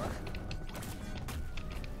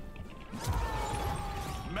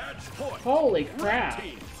 Match point. Holy Red crap.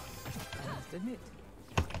 team. I must admit,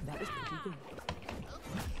 that was pretty good.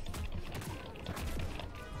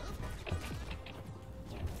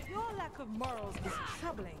 Your lack of morals is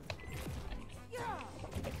troubling.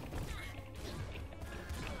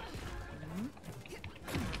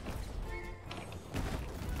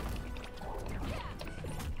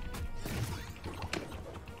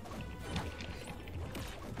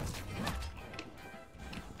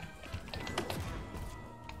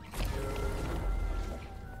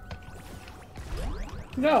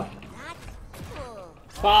 No. Cool.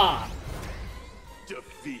 Fuck.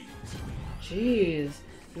 Defeat. Jeez.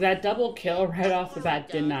 That double kill right off the bat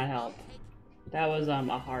did not help. That was a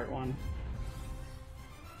hard one.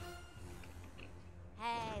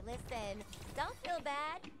 Hey, listen. Don't feel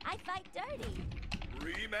bad. I fight dirty.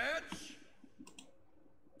 Rematch.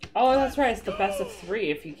 Oh, that's right. It's the best of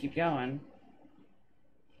 3 if you keep going.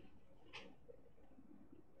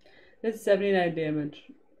 It's 79 damage.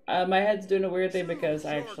 My head's doing a weird thing because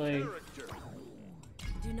I actually...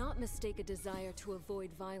 Do not mistake a desire to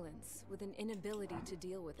avoid violence with an inability to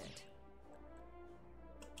deal with it.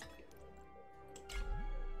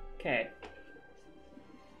 Okay.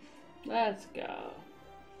 Let's go.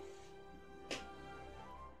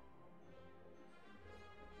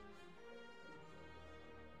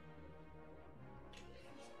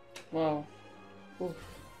 Whoa. Oof.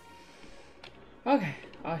 Okay,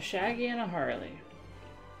 a Shaggy and a Harley.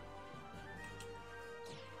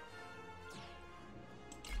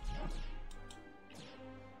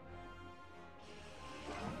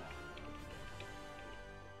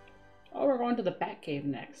 Oh, we're going to the Batcave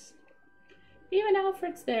next. Even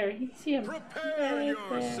Alfred's there. You can see him. Prepare Right there.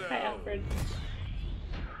 yourself. Hi, Alfred.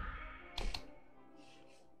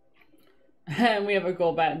 And we have a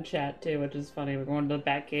Golbat in chat too, which is funny. We're going to the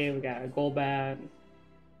Batcave. We got a Golbat.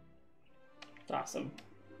 It's awesome.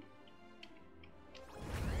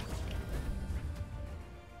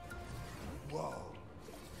 Whoa.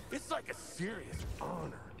 It's like a serious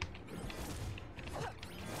honor.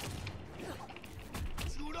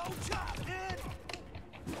 Judo chop, man!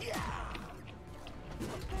 Yeah!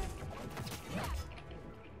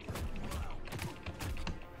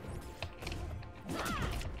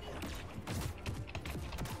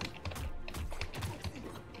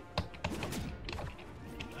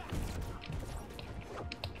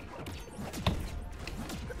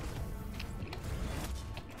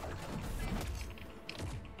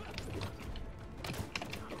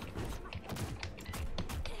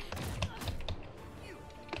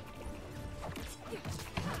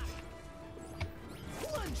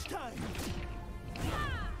 Lunchtime!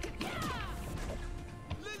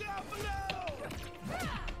 Look out below!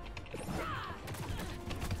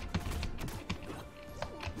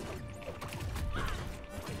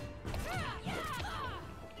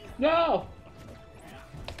 No!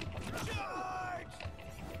 Charge!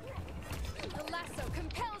 The lasso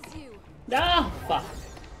compels you. No! Fuck.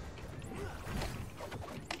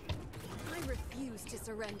 I refuse to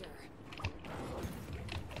surrender.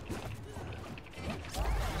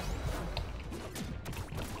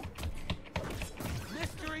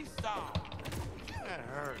 Mystery solved. That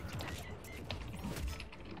hurt.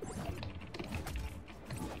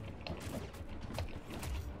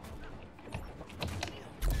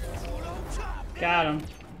 Judo chop, man! Got him.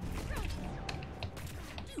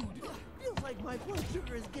 Dude, feels like my blood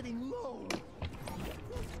sugar is getting low.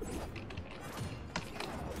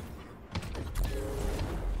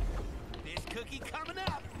 This cookie coming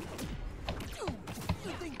up. Dude,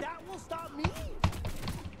 you think that will stop me?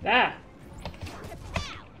 Ah!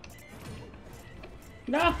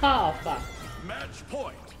 No! Fuck. Match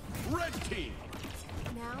point. Red team.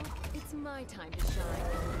 Now it's my time to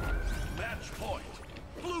shine. Match point.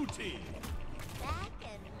 Blue team. Back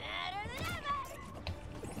and madder than ever.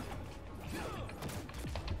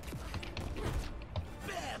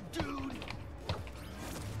 Bam, dude.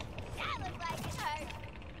 That looks like it hurt.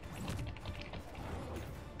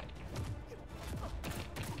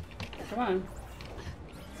 Come on.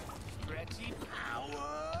 Stretchy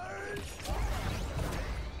powers.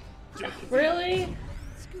 Really?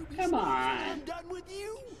 Scooby, Come on. I'm done with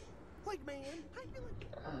you. Like, man, I feel like...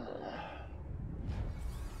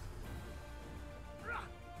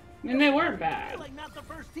 And they weren't You're bad. like not the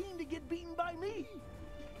first team to get beaten by me.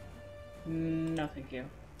 No, thank you.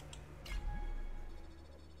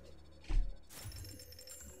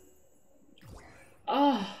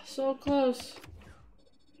 Oh, so close.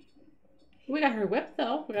 We got her whip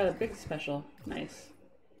though. We got a big special. Nice.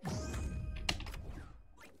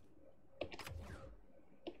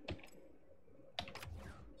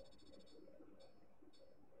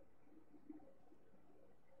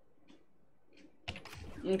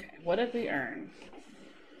 Okay, what did we earn?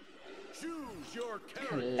 Choose your character.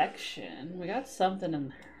 Collection. We got something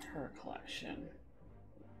in her collection.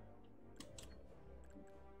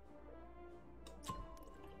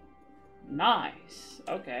 Nice.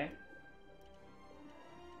 Okay.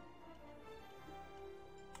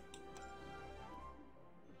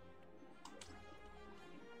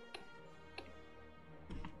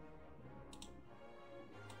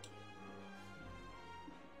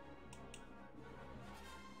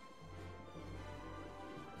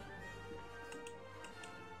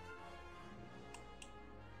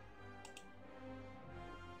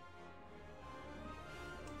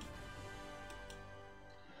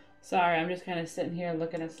 Sorry, I'm just kind of sitting here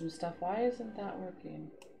looking at some stuff. Why isn't that working?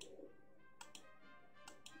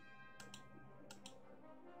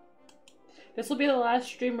 This will be the last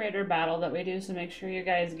Stream Raider battle that we do, so make sure you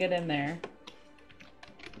guys get in there.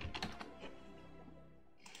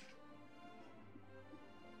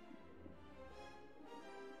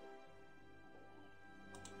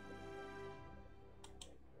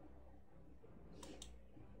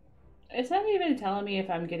 It's not even telling me if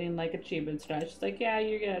I'm getting like achievements or not. It's just like, yeah,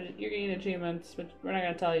 you're getting achievements, but we're not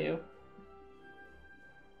gonna tell you.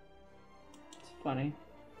 It's funny.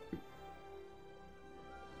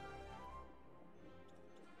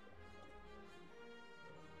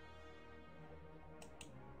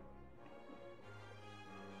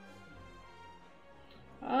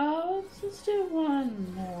 Let's do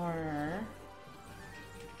one more.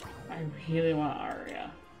 I really want Aria.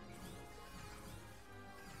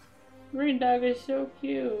 Green Dog is so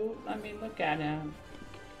cute. I mean, look at him.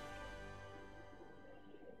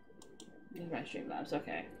 These are my Streamlabs,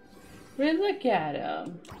 okay. Really look at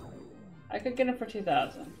him. I could get him for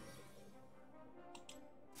 2,000.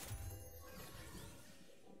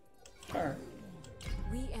 Sure.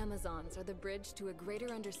 We Amazons are the bridge to a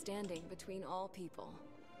greater understanding between all people.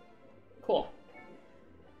 Cool.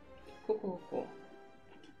 Cool, cool, cool.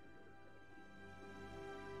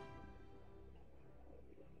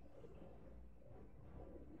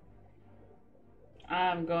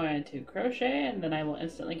 I'm going to crochet and then I will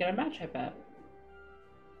instantly get a match, I bet.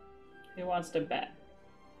 Who wants to bet?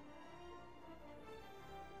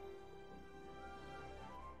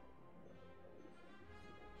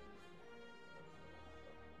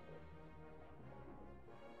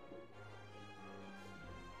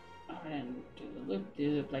 Oh, I didn't do the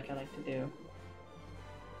loop-de-loop like I like to do.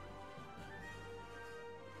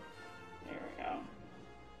 There we go.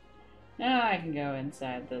 Now I can go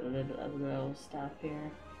inside the little stuff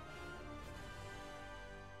here.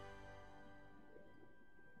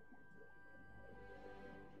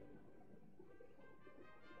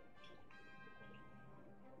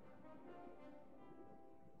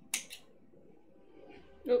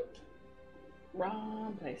 Oop.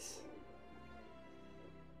 Wrong place.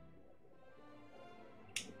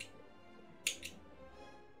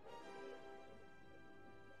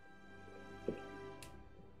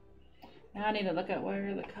 Now I need to look at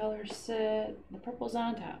where the colors sit. The purple's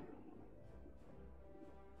on top.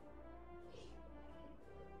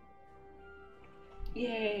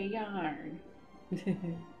 Yay, yarn.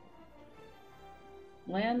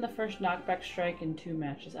 Land the first knockback strike in 2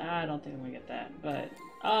 matches. I don't think I'm gonna get that, but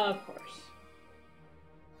of course.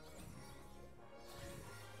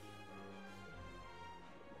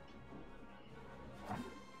 I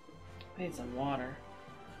need some water.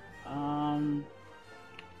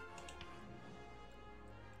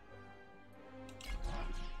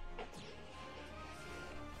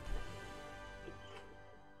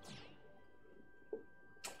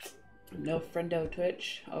 No friendo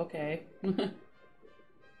Twitch. Okay.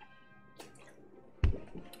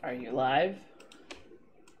 Are you live?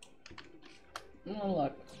 Oh,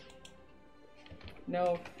 look.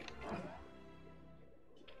 No.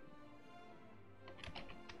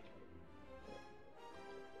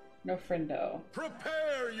 No friendo.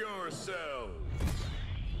 Prepare yourselves.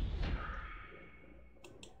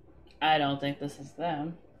 I don't think this is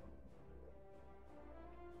them.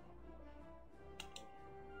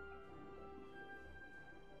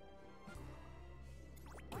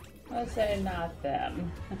 Let's say not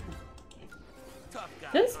them.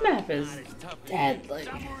 This map is deadly.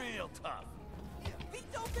 I'm real tough. Pete,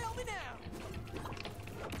 don't bail me now.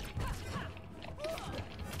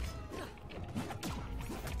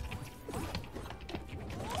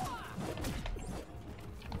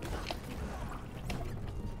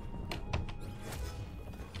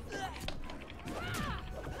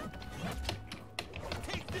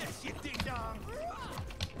 Take this, you ding dong.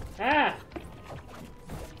 Ah!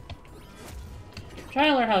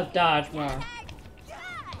 Trying to learn how to dodge more.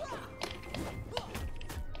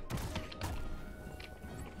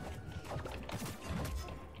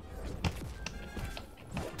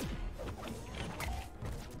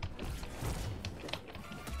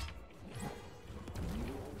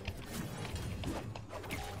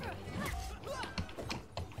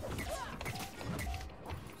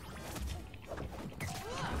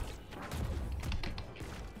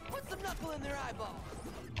 Put some knuckle in their eyeball.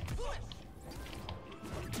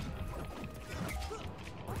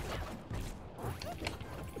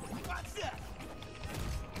 What's that?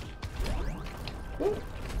 Ooh.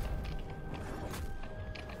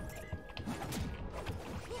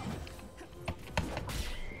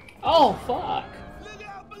 Oh, fuck. Look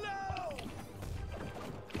out below!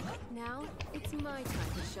 Now, it's my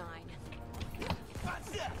time to shine. What's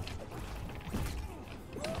that?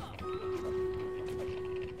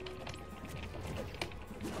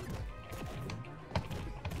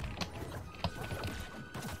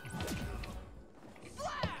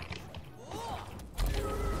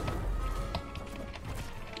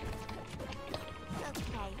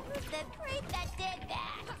 Okay, who's the creep that did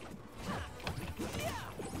that?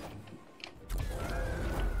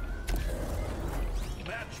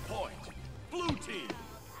 Match point. Blue team.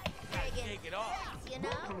 Friggin' Take it off. you know?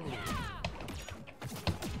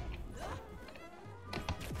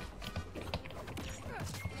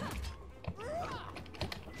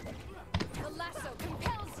 The lasso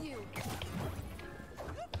compels you.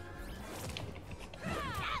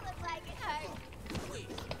 That looks like it hurt.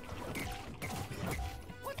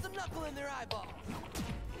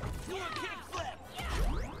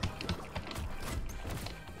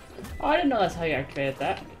 Oh, I didn't know that's how you activated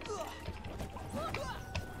that.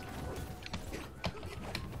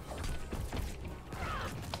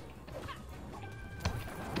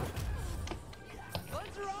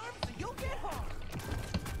 Guns are armed, so you'll get harmed.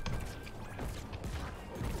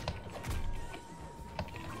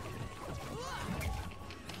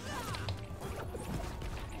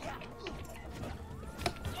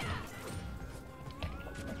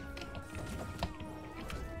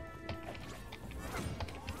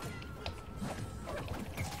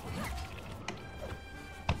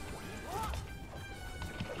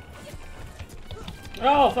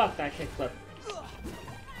 Oh, fuck that kickflip.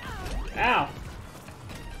 Ow.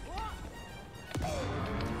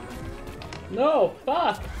 No,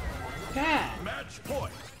 fuck. God. Match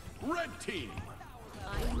point. Red team.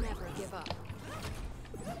 I never give up.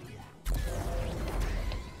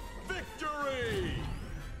 Victory.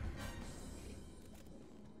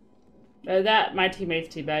 That, my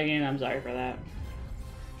teammates teabagging, I'm sorry for that.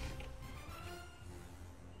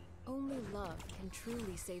 Only love can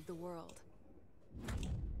truly save the world.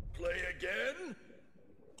 Play again?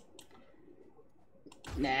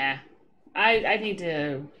 Nah. I need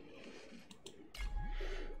to...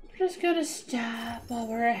 We're just gonna stop while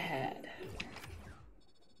we're ahead.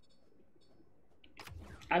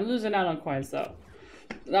 I'm losing out on coins though.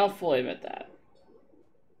 I'll fully admit that.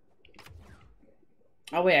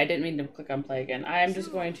 Oh wait, I didn't mean to click on play again. I am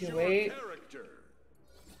just going to wait.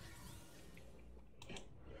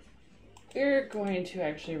 We're going to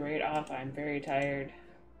actually raid off. I'm very tired.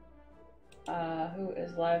 Who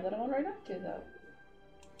is live that I want to raid off to though?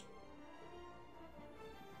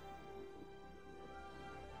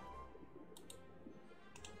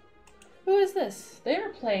 Who is this? They are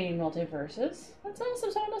playing MultiVersus. That's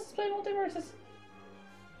awesome. Someone else is playing MultiVersus.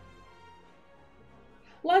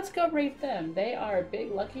 Let's go rate them. They are a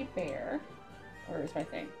big lucky bear. Where's my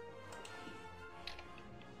thing?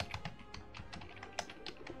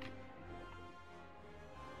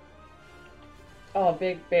 Oh,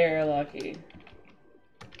 big bear lucky.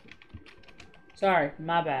 Sorry,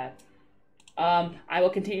 my bad. I will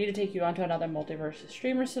continue to take you onto another MultiVersus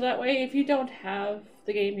streamer, so that way if you don't have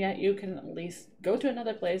the game yet, you can at least go to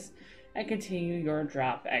another place and continue your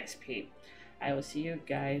drop XP. I will see you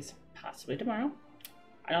guys possibly tomorrow.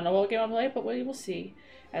 I don't know what game I'll play, but we will see.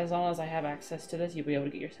 As long as I have access to this, you'll be able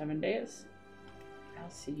to get your 7 days. I'll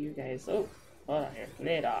see you guys, hold on here,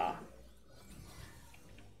 later.